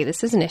that, hey,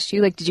 this is an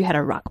issue? Did you had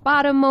a rock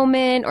bottom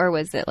moment, or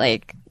was it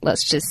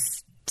let's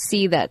just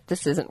see that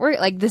this isn't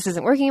this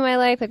isn't working in my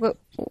life? What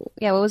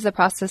was the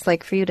process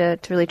for you to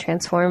really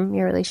transform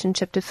your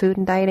relationship to food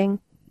and dieting?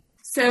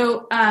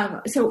 So,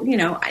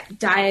 I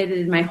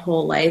dieted my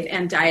whole life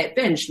and diet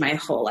binged my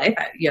whole life.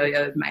 I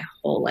yo-yoed my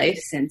whole life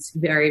since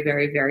very,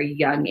 very, very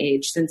young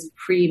age, since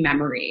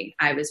pre-memory.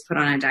 I was put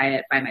on a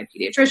diet by my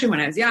pediatrician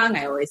when I was young.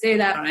 I always say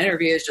that on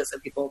interviews just so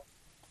people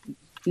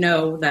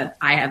know that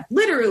I have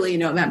literally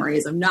no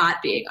memories of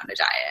not being on a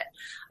diet,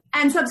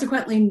 and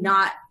subsequently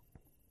not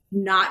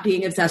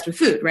being obsessed with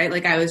food,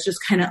 right? I was just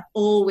kind of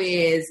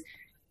always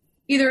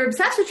either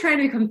obsessed with trying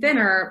to become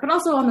thinner, but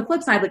also on the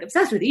flip side,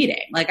 obsessed with eating.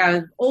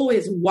 I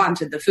always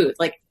wanted the food.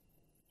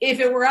 If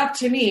it were up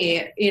to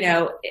me,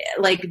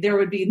 there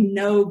would be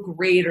no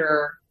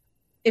greater,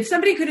 if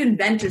somebody could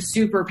invent a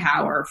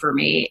superpower for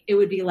me, it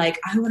would be I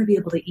want to be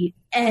able to eat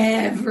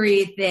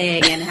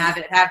everything and have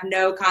it have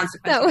no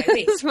consequence. That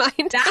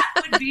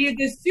would be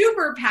the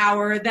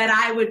superpower that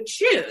I would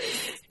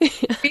choose,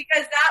 because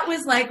that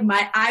was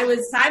I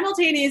was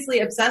simultaneously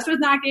obsessed with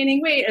not gaining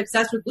weight,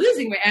 obsessed with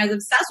losing weight, and I was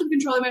obsessed with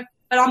controlling my.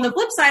 But on the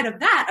flip side of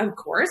that, of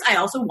course, I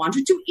also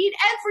wanted to eat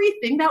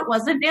everything that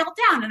wasn't nailed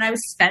down. And I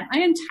spent my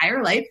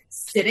entire life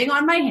sitting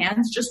on my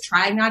hands, just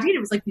trying not to eat. It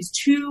was these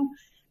two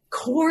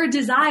core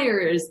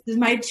desires,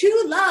 my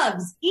two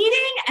loves,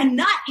 eating and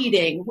not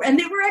eating. And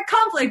they were at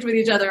conflict with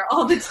each other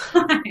all the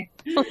time.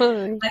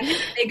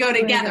 They go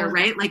together,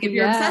 right? If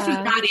you're obsessed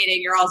with not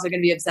eating, you're also going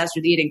to be obsessed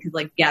with eating.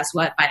 Cause guess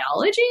what?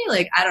 Biology?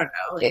 I don't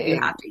know. You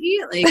have to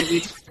eat. If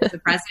you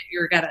suppress it,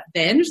 you're going to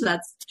binge.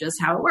 That's just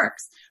how it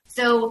works.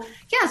 So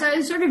I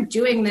was sort of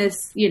doing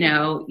this,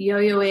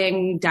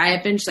 yo-yoing,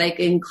 diet binge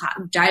cycling,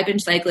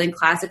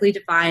 classically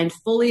defined,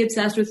 fully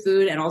obsessed with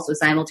food, and also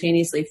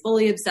simultaneously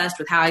fully obsessed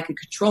with how I could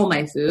control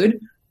my food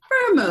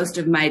for most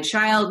of my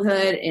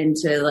childhood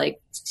into like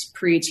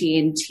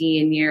preteen,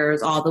 teen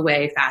years, all the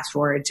way fast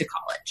forward to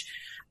college.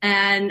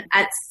 And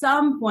at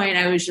some point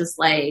I was just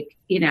like,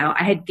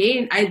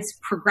 I'd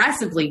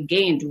progressively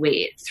gained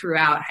weight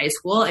throughout high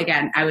school.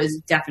 Again, I was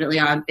definitely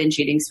on binge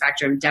eating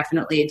spectrum,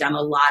 definitely done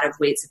a lot of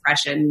weight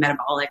suppression,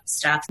 metabolic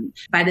stuff.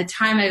 By the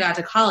time I got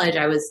to college,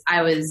 I was,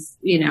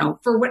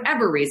 for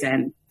whatever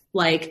reason,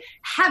 like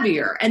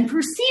heavier and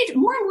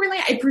more importantly,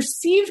 I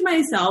perceived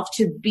myself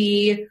to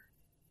be,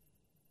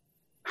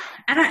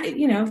 and I,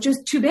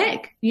 just too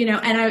big, and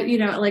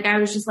I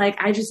was just like,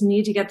 I just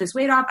need to get this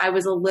weight off. I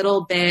was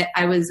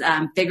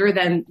bigger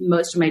than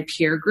most of my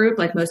peer group,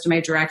 like most of my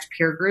direct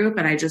peer group.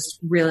 And I just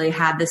really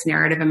had this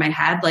narrative in my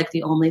head. Like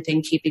the only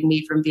thing keeping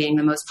me from being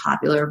the most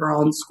popular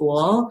girl in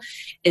school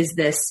is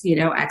this,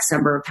 X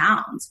number of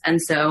pounds.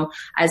 And so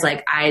I was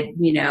like,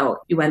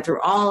 you went through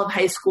all of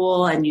high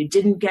school and you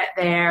didn't get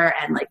there.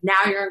 And like,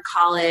 now you're in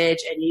college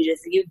and you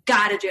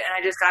got to do it. And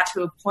I just got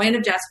to a point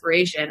of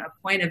desperation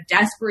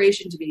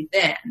to be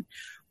thin,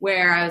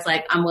 where I was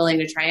like, I'm willing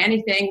to try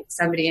anything.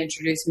 Somebody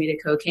introduced me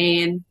to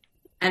cocaine,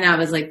 and that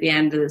was like the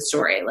end of the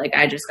story. Like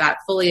I just got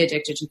fully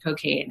addicted to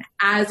cocaine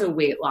as a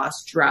weight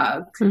loss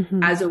drug,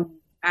 as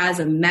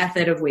a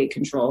method of weight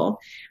control.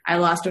 I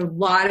lost a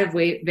lot of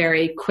weight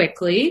very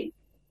quickly,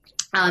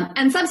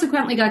 and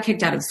subsequently got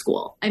kicked out of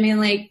school. I mean,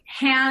 like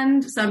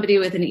hand somebody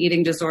with an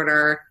eating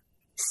disorder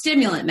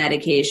stimulant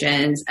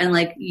medications, and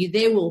like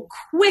they will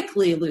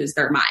quickly lose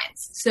their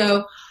minds.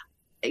 So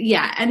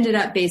ended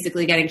up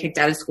basically getting kicked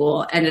out of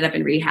school, ended up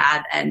in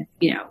rehab. And,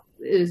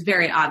 it was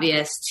very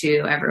obvious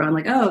to everyone,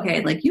 like, oh,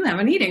 okay, like you have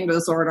an eating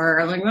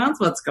disorder. Like that's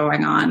what's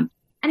going on.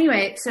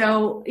 Anyway,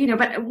 so,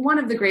 but one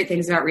of the great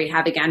things about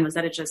rehab, again, was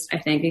that it just, I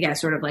think, again,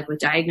 sort of like with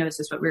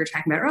diagnosis, what we were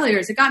talking about earlier,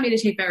 is it got me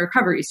to take my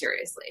recovery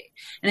seriously.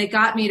 And it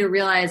got me to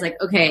realize like,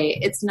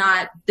 okay,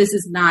 this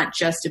is not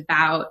just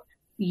about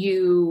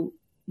you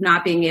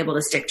not being able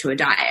to stick to a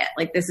diet.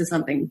 Like this is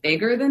something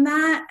bigger than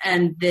that.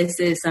 And this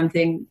is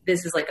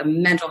like a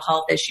mental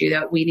health issue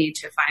that we need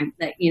to find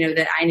that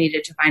I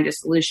needed to find a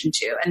solution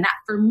to. And that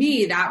for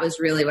me, that was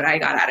really what I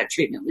got out of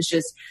treatment, was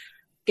just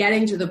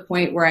getting to the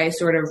point where I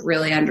sort of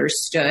really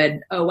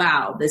understood, oh,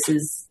 wow, this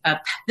is a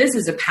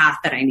path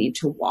that I need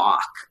to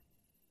walk.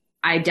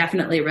 I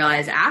definitely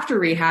realized after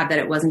rehab that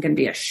it wasn't going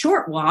to be a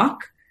short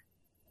walk.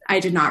 I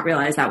did not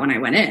realize that when I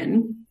went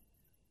in.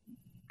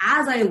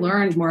 As I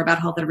learned more about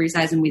health at every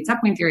size and weight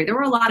supplement theory, there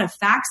were a lot of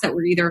facts that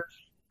were either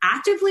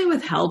actively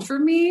withheld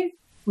from me,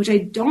 which I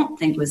don't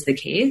think was the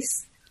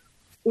case,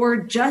 or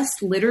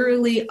just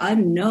literally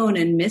unknown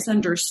and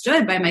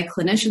misunderstood by my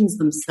clinicians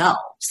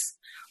themselves.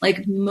 Like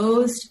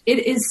it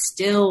is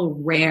still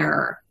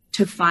rare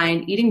to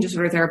find eating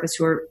disorder therapists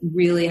who are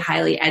really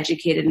highly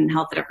educated in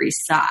health at every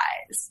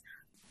size.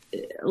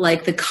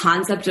 Like the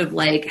concept of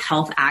like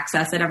health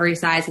access at every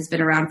size has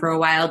been around for a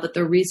while, but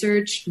the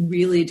research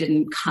really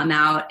didn't come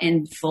out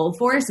in full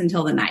force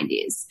until the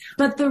 90s.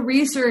 But the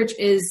research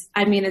is,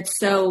 there's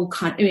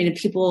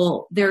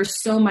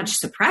so much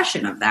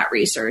suppression of that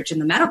research in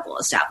the medical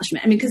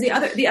establishment. Because the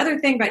other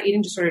thing about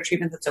eating disorder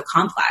treatment that's so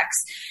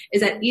complex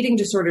is that eating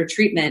disorder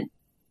treatment,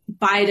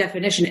 by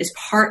definition, is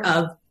part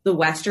of the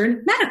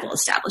Western medical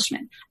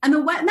establishment. And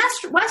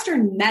the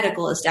Western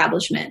medical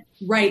establishment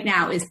right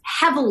now is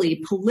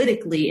heavily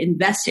politically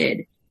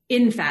invested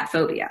in fat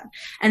phobia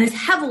and is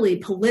heavily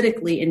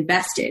politically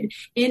invested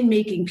in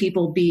making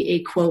people be a,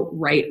 quote,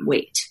 right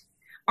weight.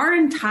 Our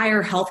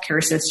entire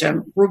healthcare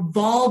system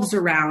revolves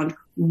around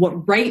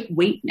right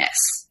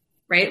weightness,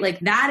 right?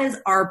 Like that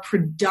is our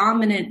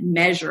predominant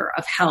measure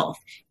of health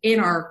in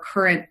our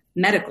current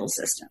medical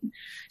system.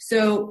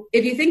 So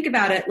if you think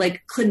about it,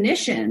 like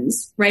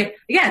clinicians, right?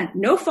 Again,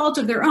 no fault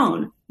of their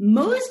own.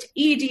 Most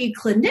ED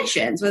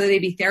clinicians, whether they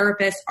be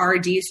therapists,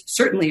 RDs,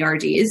 certainly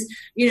RDs,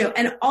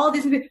 and all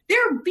these people,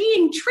 they're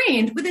being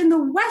trained within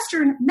the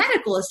Western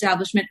medical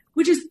establishment,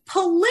 which is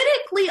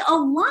politically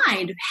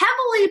aligned,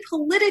 heavily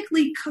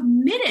politically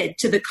committed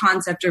to the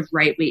concept of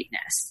right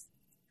weightness.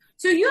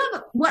 So you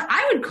have what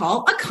I would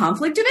call a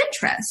conflict of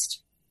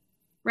interest,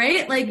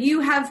 right? Like you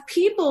have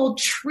people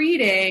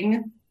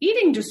treating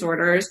eating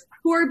disorders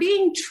who are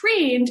being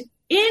trained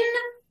in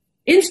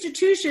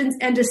institutions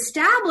and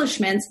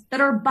establishments that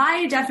are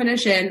by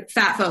definition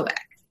fat phobic.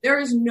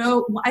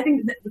 I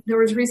think that there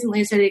was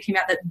recently a study that came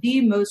out that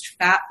the most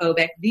fat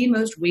phobic, the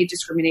most weight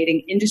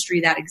discriminating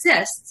industry that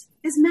exists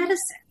is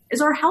medicine, is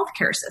our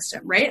healthcare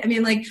system, right?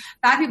 Like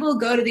fat people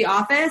go to the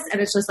office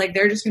and it's just like,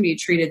 they're just going to be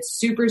treated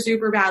super,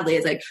 super badly.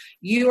 It's like,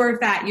 you are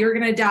fat, you're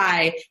going to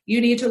die.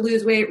 You need to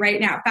lose weight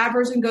right now. Fat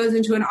person goes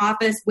into an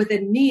office with a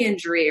knee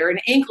injury or an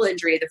ankle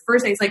injury. The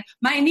first thing is like,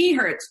 my knee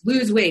hurts,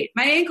 lose weight.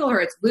 My ankle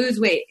hurts, lose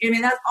weight.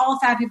 That's all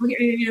fat people hear.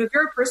 If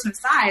you're a person of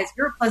size, if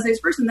you're a plus size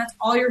person, that's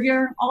all you're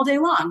hearing all day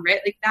long, right?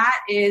 Like that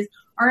is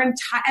our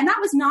entire, and that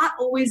was not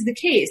always the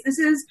case. This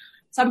is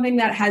something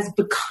that has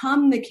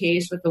become the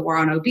case with the war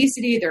on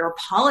obesity. There are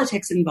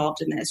politics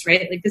involved in this,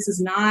 right? Like this is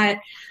not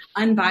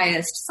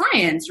unbiased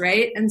science,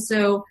 right? And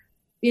so,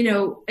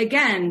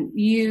 again,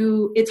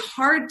 it's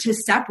hard to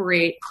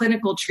separate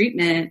clinical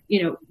treatment.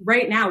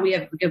 Right now we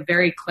have a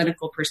very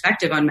clinical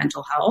perspective on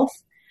mental health.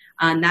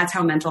 That's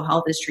how mental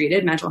health is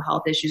treated. Mental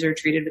health issues are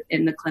treated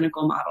in the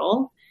clinical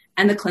model.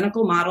 And the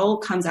clinical model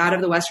comes out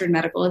of the Western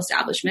medical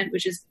establishment,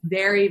 which is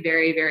very,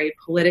 very, very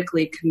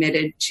politically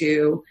committed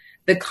to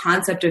the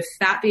concept of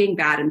fat being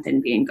bad and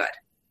thin being good.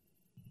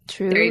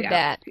 True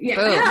that. Yeah.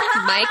 Boom.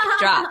 Mic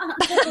drop.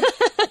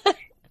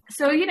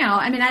 So,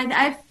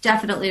 I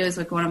definitely was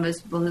like one of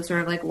those people who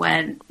sort of like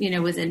went,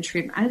 was in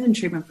treatment. I was in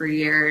treatment for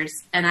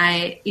years, and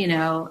I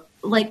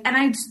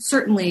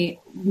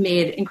certainly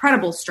made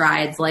incredible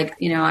strides. Like,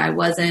 I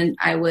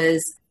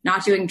was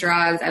not doing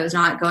drugs. I was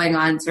not going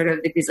on sort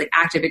of these like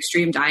active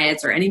extreme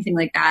diets or anything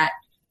like that.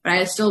 But I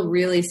was still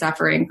really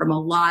suffering from a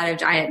lot of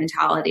diet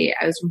mentality.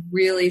 I was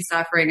really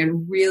suffering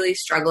and really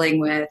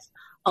struggling with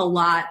a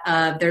lot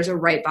of there's a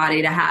right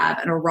body to have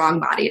and a wrong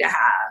body to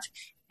have.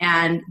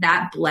 And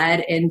that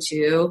bled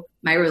into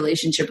my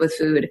relationship with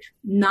food,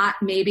 not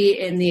maybe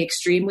in the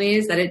extreme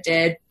ways that it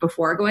did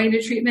before going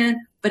to treatment,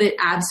 but it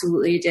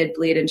absolutely did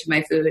bleed into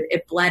my food.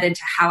 It bled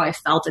into how I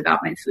felt about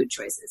my food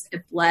choices.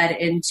 It bled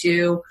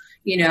into,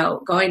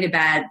 going to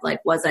bed,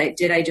 like,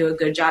 did I do a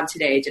good job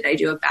today? Did I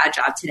do a bad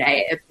job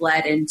today? It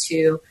bled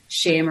into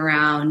shame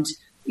around,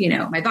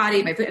 my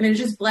body, my food. I mean, it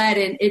just bled,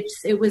 and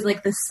it was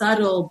like the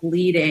subtle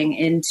bleeding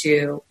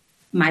into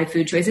my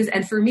food choices.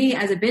 And for me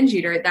as a binge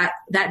eater,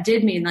 that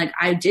did mean like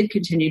I did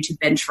continue to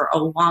binge for a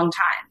long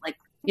time. Like,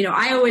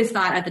 I always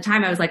thought at the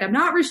time I was like, I'm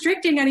not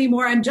restricting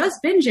anymore. I'm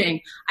just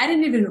binging. I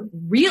didn't even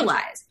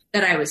realize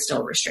that I was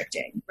still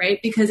restricting, right?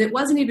 Because it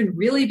wasn't even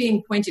really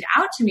being pointed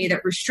out to me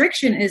that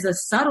restriction is a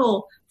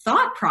subtle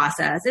thought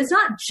process. It's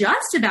not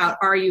just about,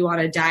 are you on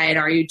a diet?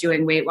 Are you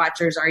doing Weight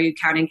Watchers? Are you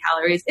counting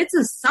calories? It's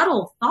a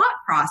subtle thought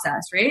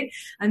process, right?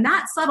 And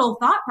that subtle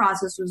thought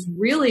process was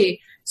really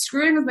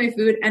screwing with my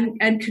food and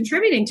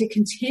contributing to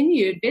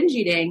continued binge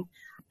eating.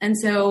 And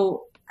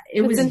so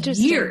it was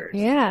years.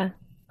 Yeah.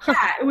 Huh.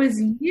 Yeah, it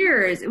was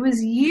years. It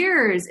was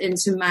years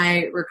into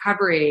my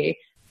recovery,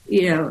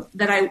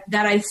 that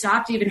I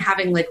stopped even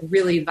having like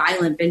really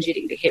violent binge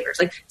eating behaviors.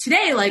 Like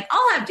today, like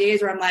I'll have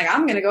days where I'm like,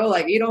 I'm going to go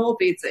like eat a whole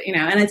pizza,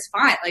 and it's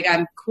fine. Like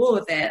I'm cool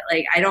with it.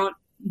 Like I don't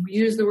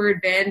use the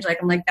word binge.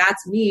 Like I'm like,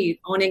 that's me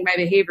owning my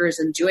behaviors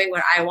and doing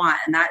what I want.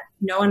 And that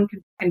no one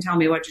can tell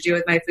me what to do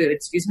with my food.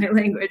 Excuse my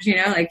language,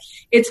 like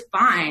it's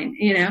fine,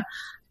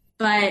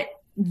 but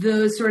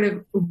those sort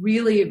of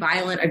really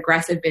violent,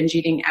 aggressive binge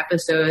eating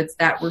episodes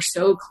that were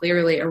so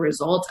clearly a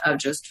result of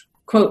just,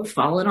 quote,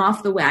 fallen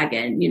off the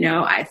wagon,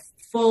 I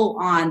full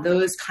on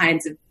those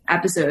kinds of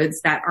episodes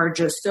that are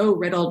just so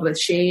riddled with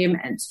shame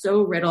and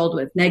so riddled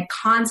with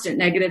constant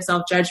negative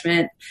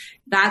self-judgment.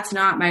 That's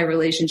not my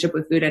relationship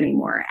with food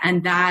anymore.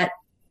 And that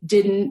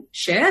didn't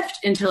shift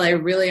until I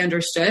really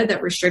understood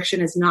that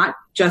restriction is not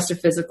just a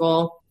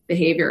physical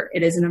behavior.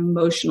 It is an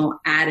emotional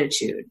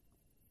attitude.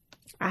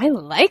 I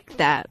like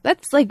that.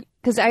 That's like,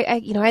 because I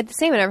had the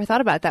same. I never thought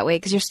about it that way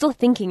because you're still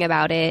thinking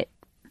about it.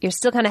 You're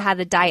still kind of have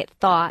the diet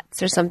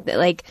thoughts or something,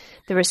 like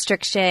the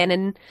restriction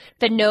and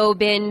the no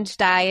binge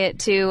diet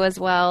too as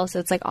well. So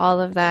it's like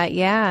all of that.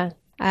 Yeah.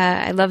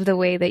 I love the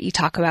way that you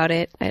talk about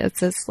it.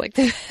 It's just like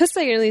the best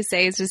I can really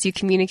say is just you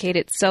communicate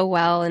it so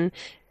well. And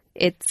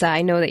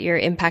I know that you're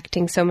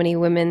impacting so many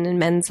women and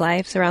men's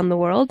lives around the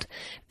world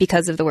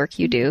because of the work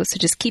you do. So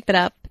just keep it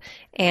up.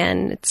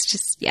 And it's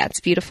just,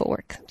 it's beautiful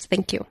work. So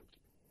thank you.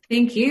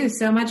 Thank you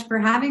so much for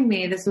having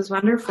me. This was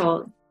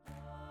wonderful.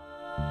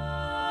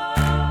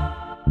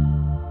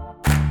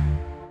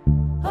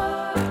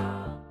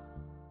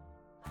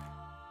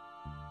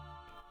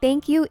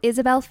 Thank you,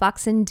 Isabel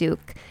Foxen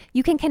Duke.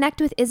 You can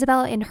connect with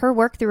Isabel and her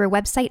work through her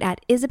website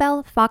at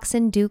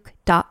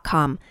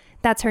isabelfoxenduke.com.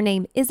 That's her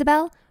name,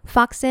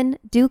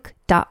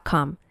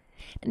 isabelfoxenduke.com.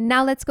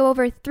 Now let's go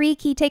over 3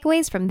 key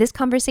takeaways from this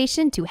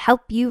conversation to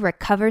help you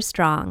recover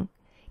strong.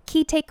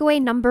 Key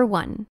takeaway number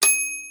 1.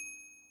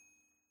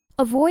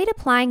 Avoid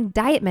applying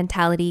diet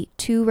mentality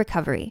to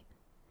recovery.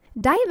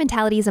 Diet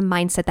mentality is a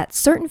mindset that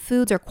certain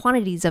foods or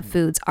quantities of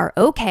foods are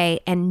okay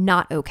and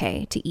not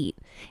okay to eat.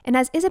 And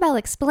as Isabel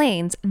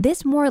explains,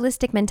 this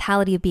moralistic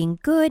mentality of being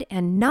good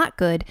and not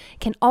good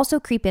can also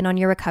creep in on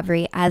your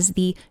recovery as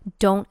the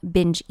don't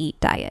binge eat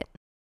diet.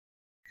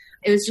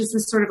 It was just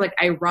this sort of like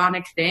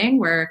ironic thing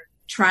where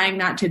trying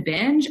not to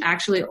binge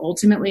actually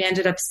ultimately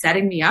ended up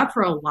setting me up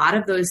for a lot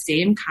of those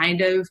same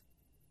kind of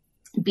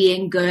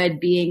being good,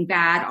 being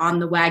bad, on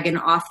the wagon,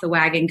 off the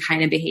wagon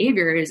kind of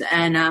behaviors.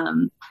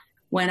 And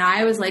when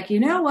I was like, you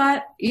know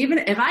what, even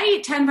if I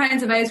eat 10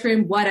 pints of ice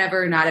cream,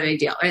 whatever, not a big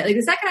deal, right? Like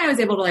the second I was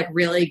able to like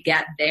really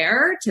get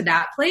there to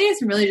that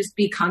place and really just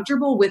be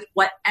comfortable with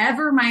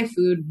whatever my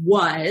food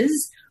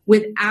was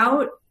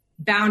without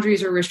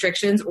boundaries or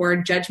restrictions or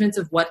judgments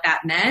of what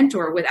that meant,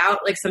 or without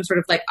like some sort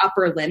of like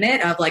upper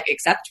limit of like,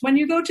 except when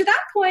you go to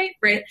that point,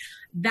 right?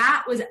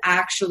 That was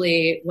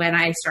actually when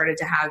I started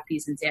to have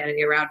peace and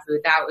sanity around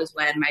food. That was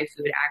when my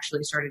food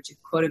actually started to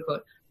quote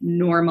unquote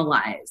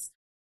normalize.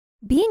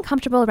 Being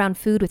comfortable around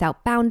food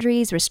without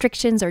boundaries,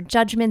 restrictions, or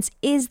judgments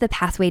is the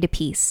pathway to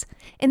peace.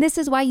 And this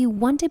is why you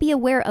want to be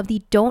aware of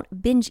the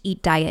don't binge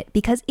eat diet,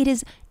 because it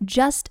is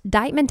just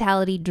diet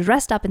mentality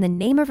dressed up in the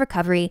name of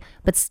recovery,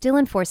 but still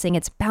enforcing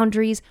its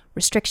boundaries,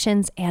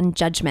 restrictions, and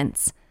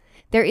judgments.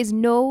 There is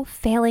no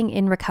failing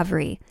in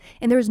recovery,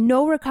 and there is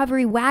no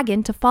recovery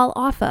wagon to fall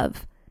off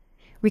of.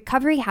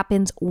 Recovery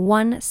happens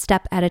one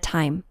step at a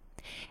time.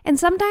 And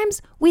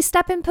sometimes we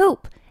step and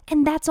poop,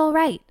 and that's all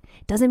right.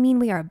 Doesn't mean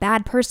we are a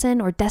bad person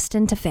or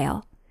destined to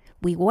fail.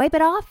 We wipe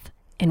it off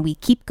and we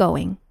keep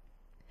going.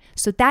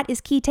 So that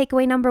is key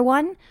takeaway number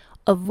 1.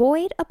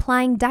 Avoid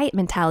applying diet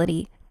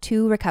mentality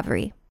to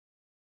recovery.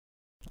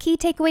 Key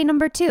takeaway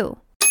number 2.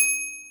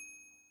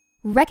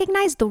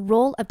 Recognize the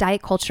role of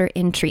diet culture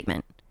in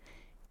treatment.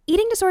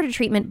 Eating disorder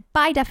treatment,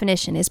 by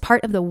definition, is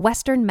part of the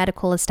Western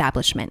medical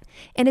establishment,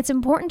 and it's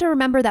important to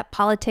remember that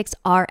politics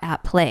are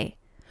at play.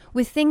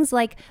 With things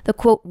like the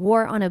quote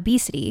war on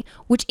obesity,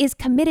 which is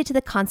committed to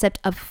the concept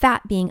of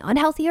fat being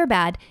unhealthy or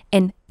bad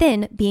and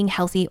thin being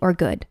healthy or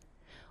good.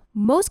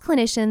 Most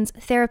clinicians,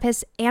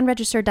 therapists, and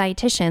registered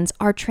dietitians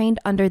are trained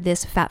under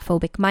this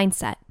fat-phobic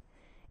mindset.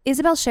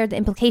 Isabel shared the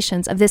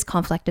implications of this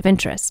conflict of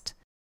interest.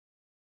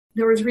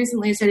 There was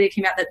recently a study that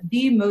came out that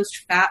the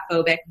most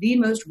fat-phobic, the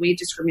most weight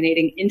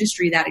discriminating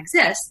industry that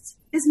exists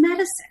is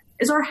medicine.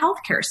 Is our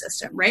healthcare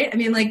system, right? I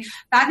mean, like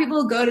fat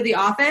people go to the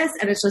office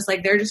and it's just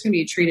like, they're just going to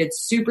be treated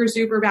super,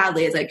 super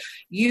badly. It's like,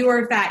 you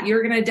are fat,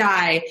 you're going to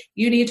die.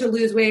 You need to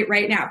lose weight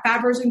right now.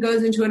 Fat person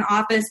goes into an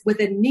office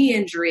with a knee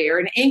injury or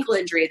an ankle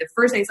injury. The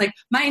first thing is like,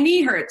 my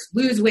knee hurts,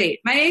 lose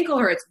weight. My ankle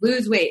hurts,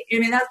 lose weight. I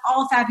mean, that's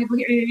all fat people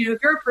hear. You know, if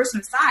you're a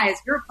person of size,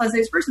 if you're a plus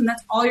size person,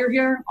 that's all you're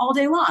hearing all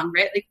day long,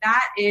 right? Like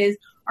that is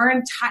our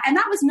entire, and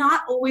that was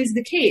not always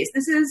the case.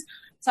 This is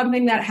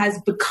something that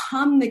has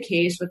become the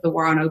case with the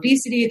war on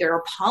obesity. There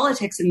are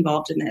politics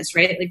involved in this,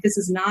 right? Like this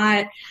is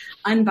not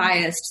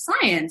unbiased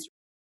science.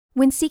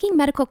 When seeking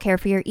medical care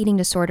for your eating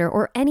disorder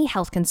or any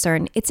health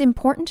concern, it's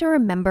important to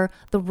remember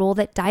the role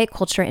that diet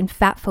culture and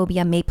fat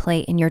phobia may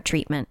play in your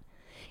treatment.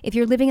 If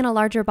you're living in a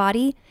larger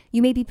body,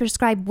 you may be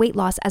prescribed weight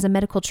loss as a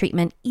medical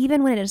treatment,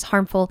 even when it is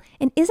harmful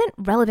and isn't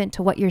relevant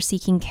to what you're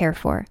seeking care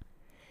for.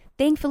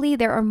 Thankfully,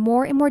 there are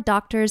more and more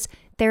doctors,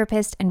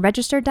 therapists, and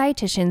registered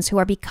dietitians who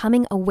are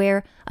becoming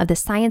aware of the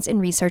science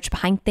and research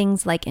behind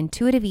things like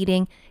intuitive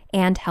eating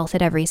and health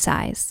at every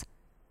size.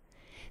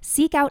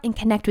 Seek out and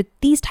connect with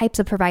these types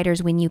of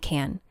providers when you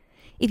can.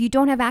 If you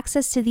don't have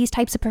access to these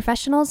types of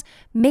professionals,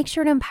 make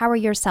sure to empower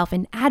yourself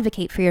and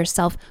advocate for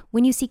yourself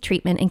when you seek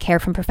treatment and care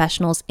from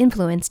professionals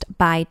influenced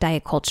by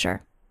diet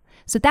culture.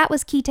 So that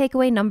was key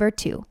takeaway number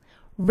 2.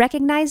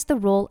 Recognize the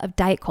role of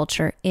diet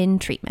culture in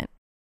treatment.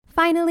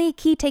 Finally,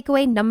 key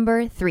takeaway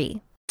number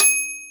 3.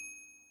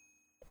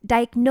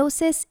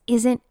 Diagnosis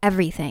isn't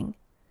everything.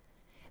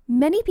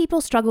 Many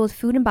people struggle with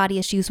food and body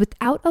issues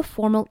without a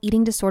formal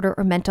eating disorder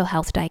or mental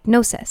health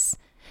diagnosis.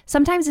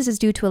 Sometimes this is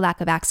due to a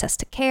lack of access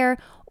to care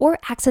or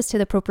access to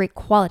the appropriate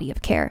quality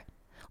of care.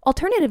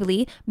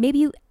 Alternatively, maybe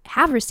you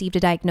have received a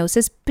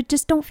diagnosis but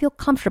just don't feel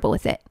comfortable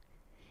with it.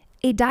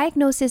 A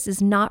diagnosis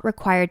is not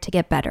required to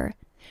get better,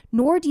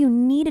 nor do you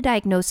need a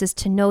diagnosis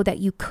to know that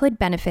you could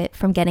benefit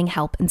from getting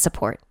help and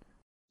support.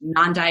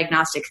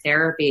 Non-diagnostic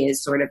therapy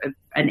is sort of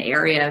an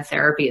area of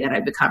therapy that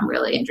I've become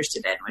really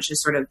interested in, which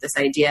is sort of this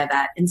idea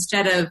that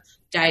instead of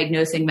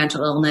diagnosing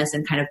mental illness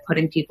and kind of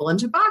putting people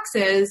into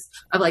boxes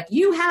of like,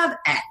 you have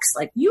X,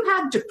 like you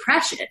have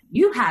depression,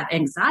 you have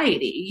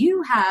anxiety,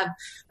 you have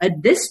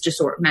this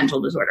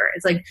mental disorder.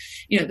 It's like,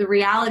 you know, the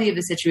reality of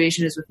the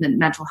situation is with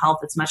mental health,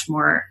 it's much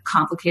more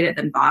complicated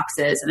than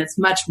boxes and it's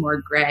much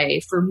more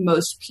gray for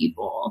most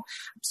people.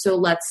 So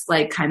let's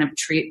like kind of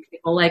treat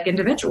people like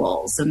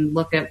individuals and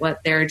look at what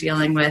they're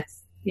dealing with,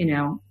 you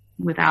know,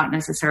 without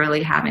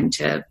necessarily having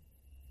to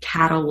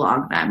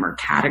catalog them or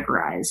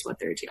categorize what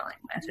they're dealing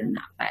with in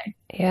that way.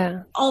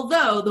 Yeah.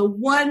 Although the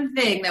one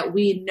thing that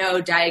we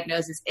know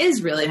diagnosis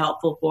is really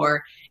helpful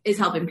for is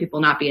helping people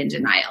not be in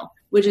denial,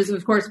 which is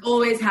of course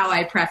always how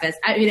I preface.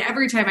 I mean,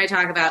 every time I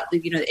talk about the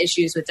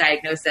issues with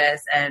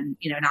diagnosis and,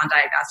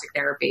 non-diagnostic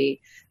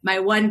therapy, my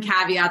one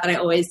caveat that I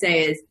always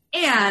say is,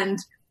 and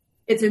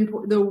it's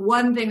important. The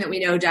one thing that we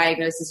know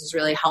diagnosis is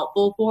really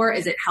helpful for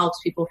is it helps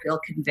people feel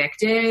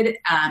convicted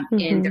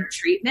in their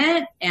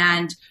treatment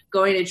and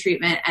going to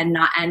treatment and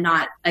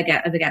not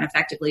again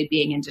effectively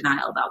being in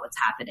denial about what's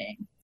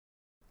happening.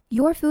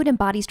 Your food and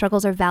body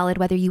struggles are valid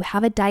whether you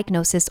have a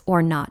diagnosis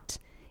or not.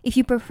 If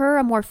you prefer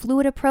a more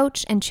fluid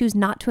approach and choose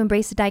not to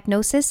embrace a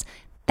diagnosis,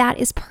 that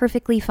is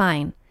perfectly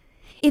fine.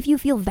 If you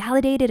feel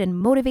validated and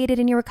motivated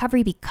in your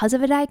recovery because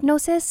of a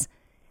diagnosis,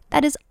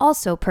 that is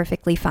also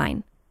perfectly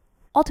fine.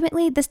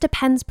 Ultimately, this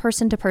depends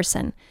person to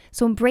person,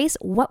 so embrace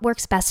what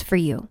works best for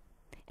you.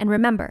 And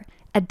remember,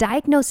 a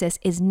diagnosis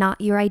is not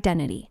your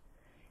identity.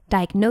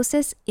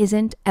 diagnosis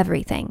isn't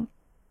everything.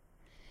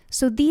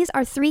 So these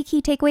are 3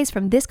 key takeaways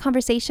from this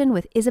conversation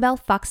with Isabel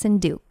Foxen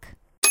Duke.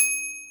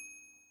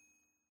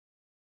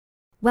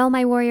 Well,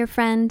 my warrior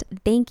friend,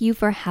 thank you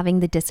for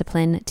having the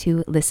discipline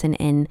to listen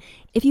in.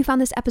 If you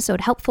found this episode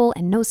helpful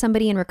and know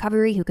somebody in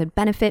recovery who could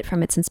benefit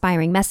from its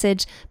inspiring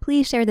message,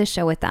 please share this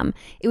show with them.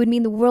 It would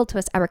mean the world to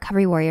us at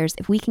Recovery Warriors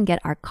if we can get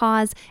our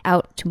cause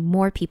out to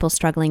more people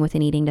struggling with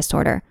an eating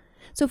disorder.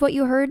 So if what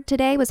you heard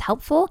today was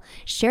helpful,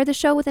 share the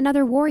show with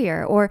another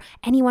warrior or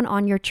anyone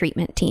on your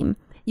treatment team.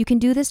 You can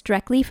do this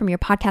directly from your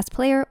podcast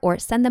player or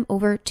send them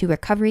over to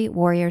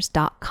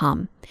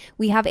recoverywarriors.com.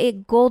 We have a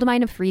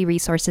goldmine of free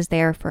resources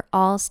there for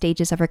all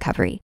stages of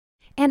recovery.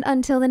 And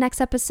until the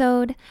next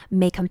episode,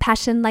 may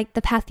compassion light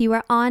the path you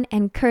are on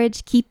and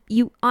courage keep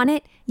you on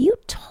it. You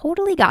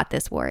totally got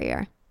this,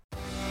 warrior.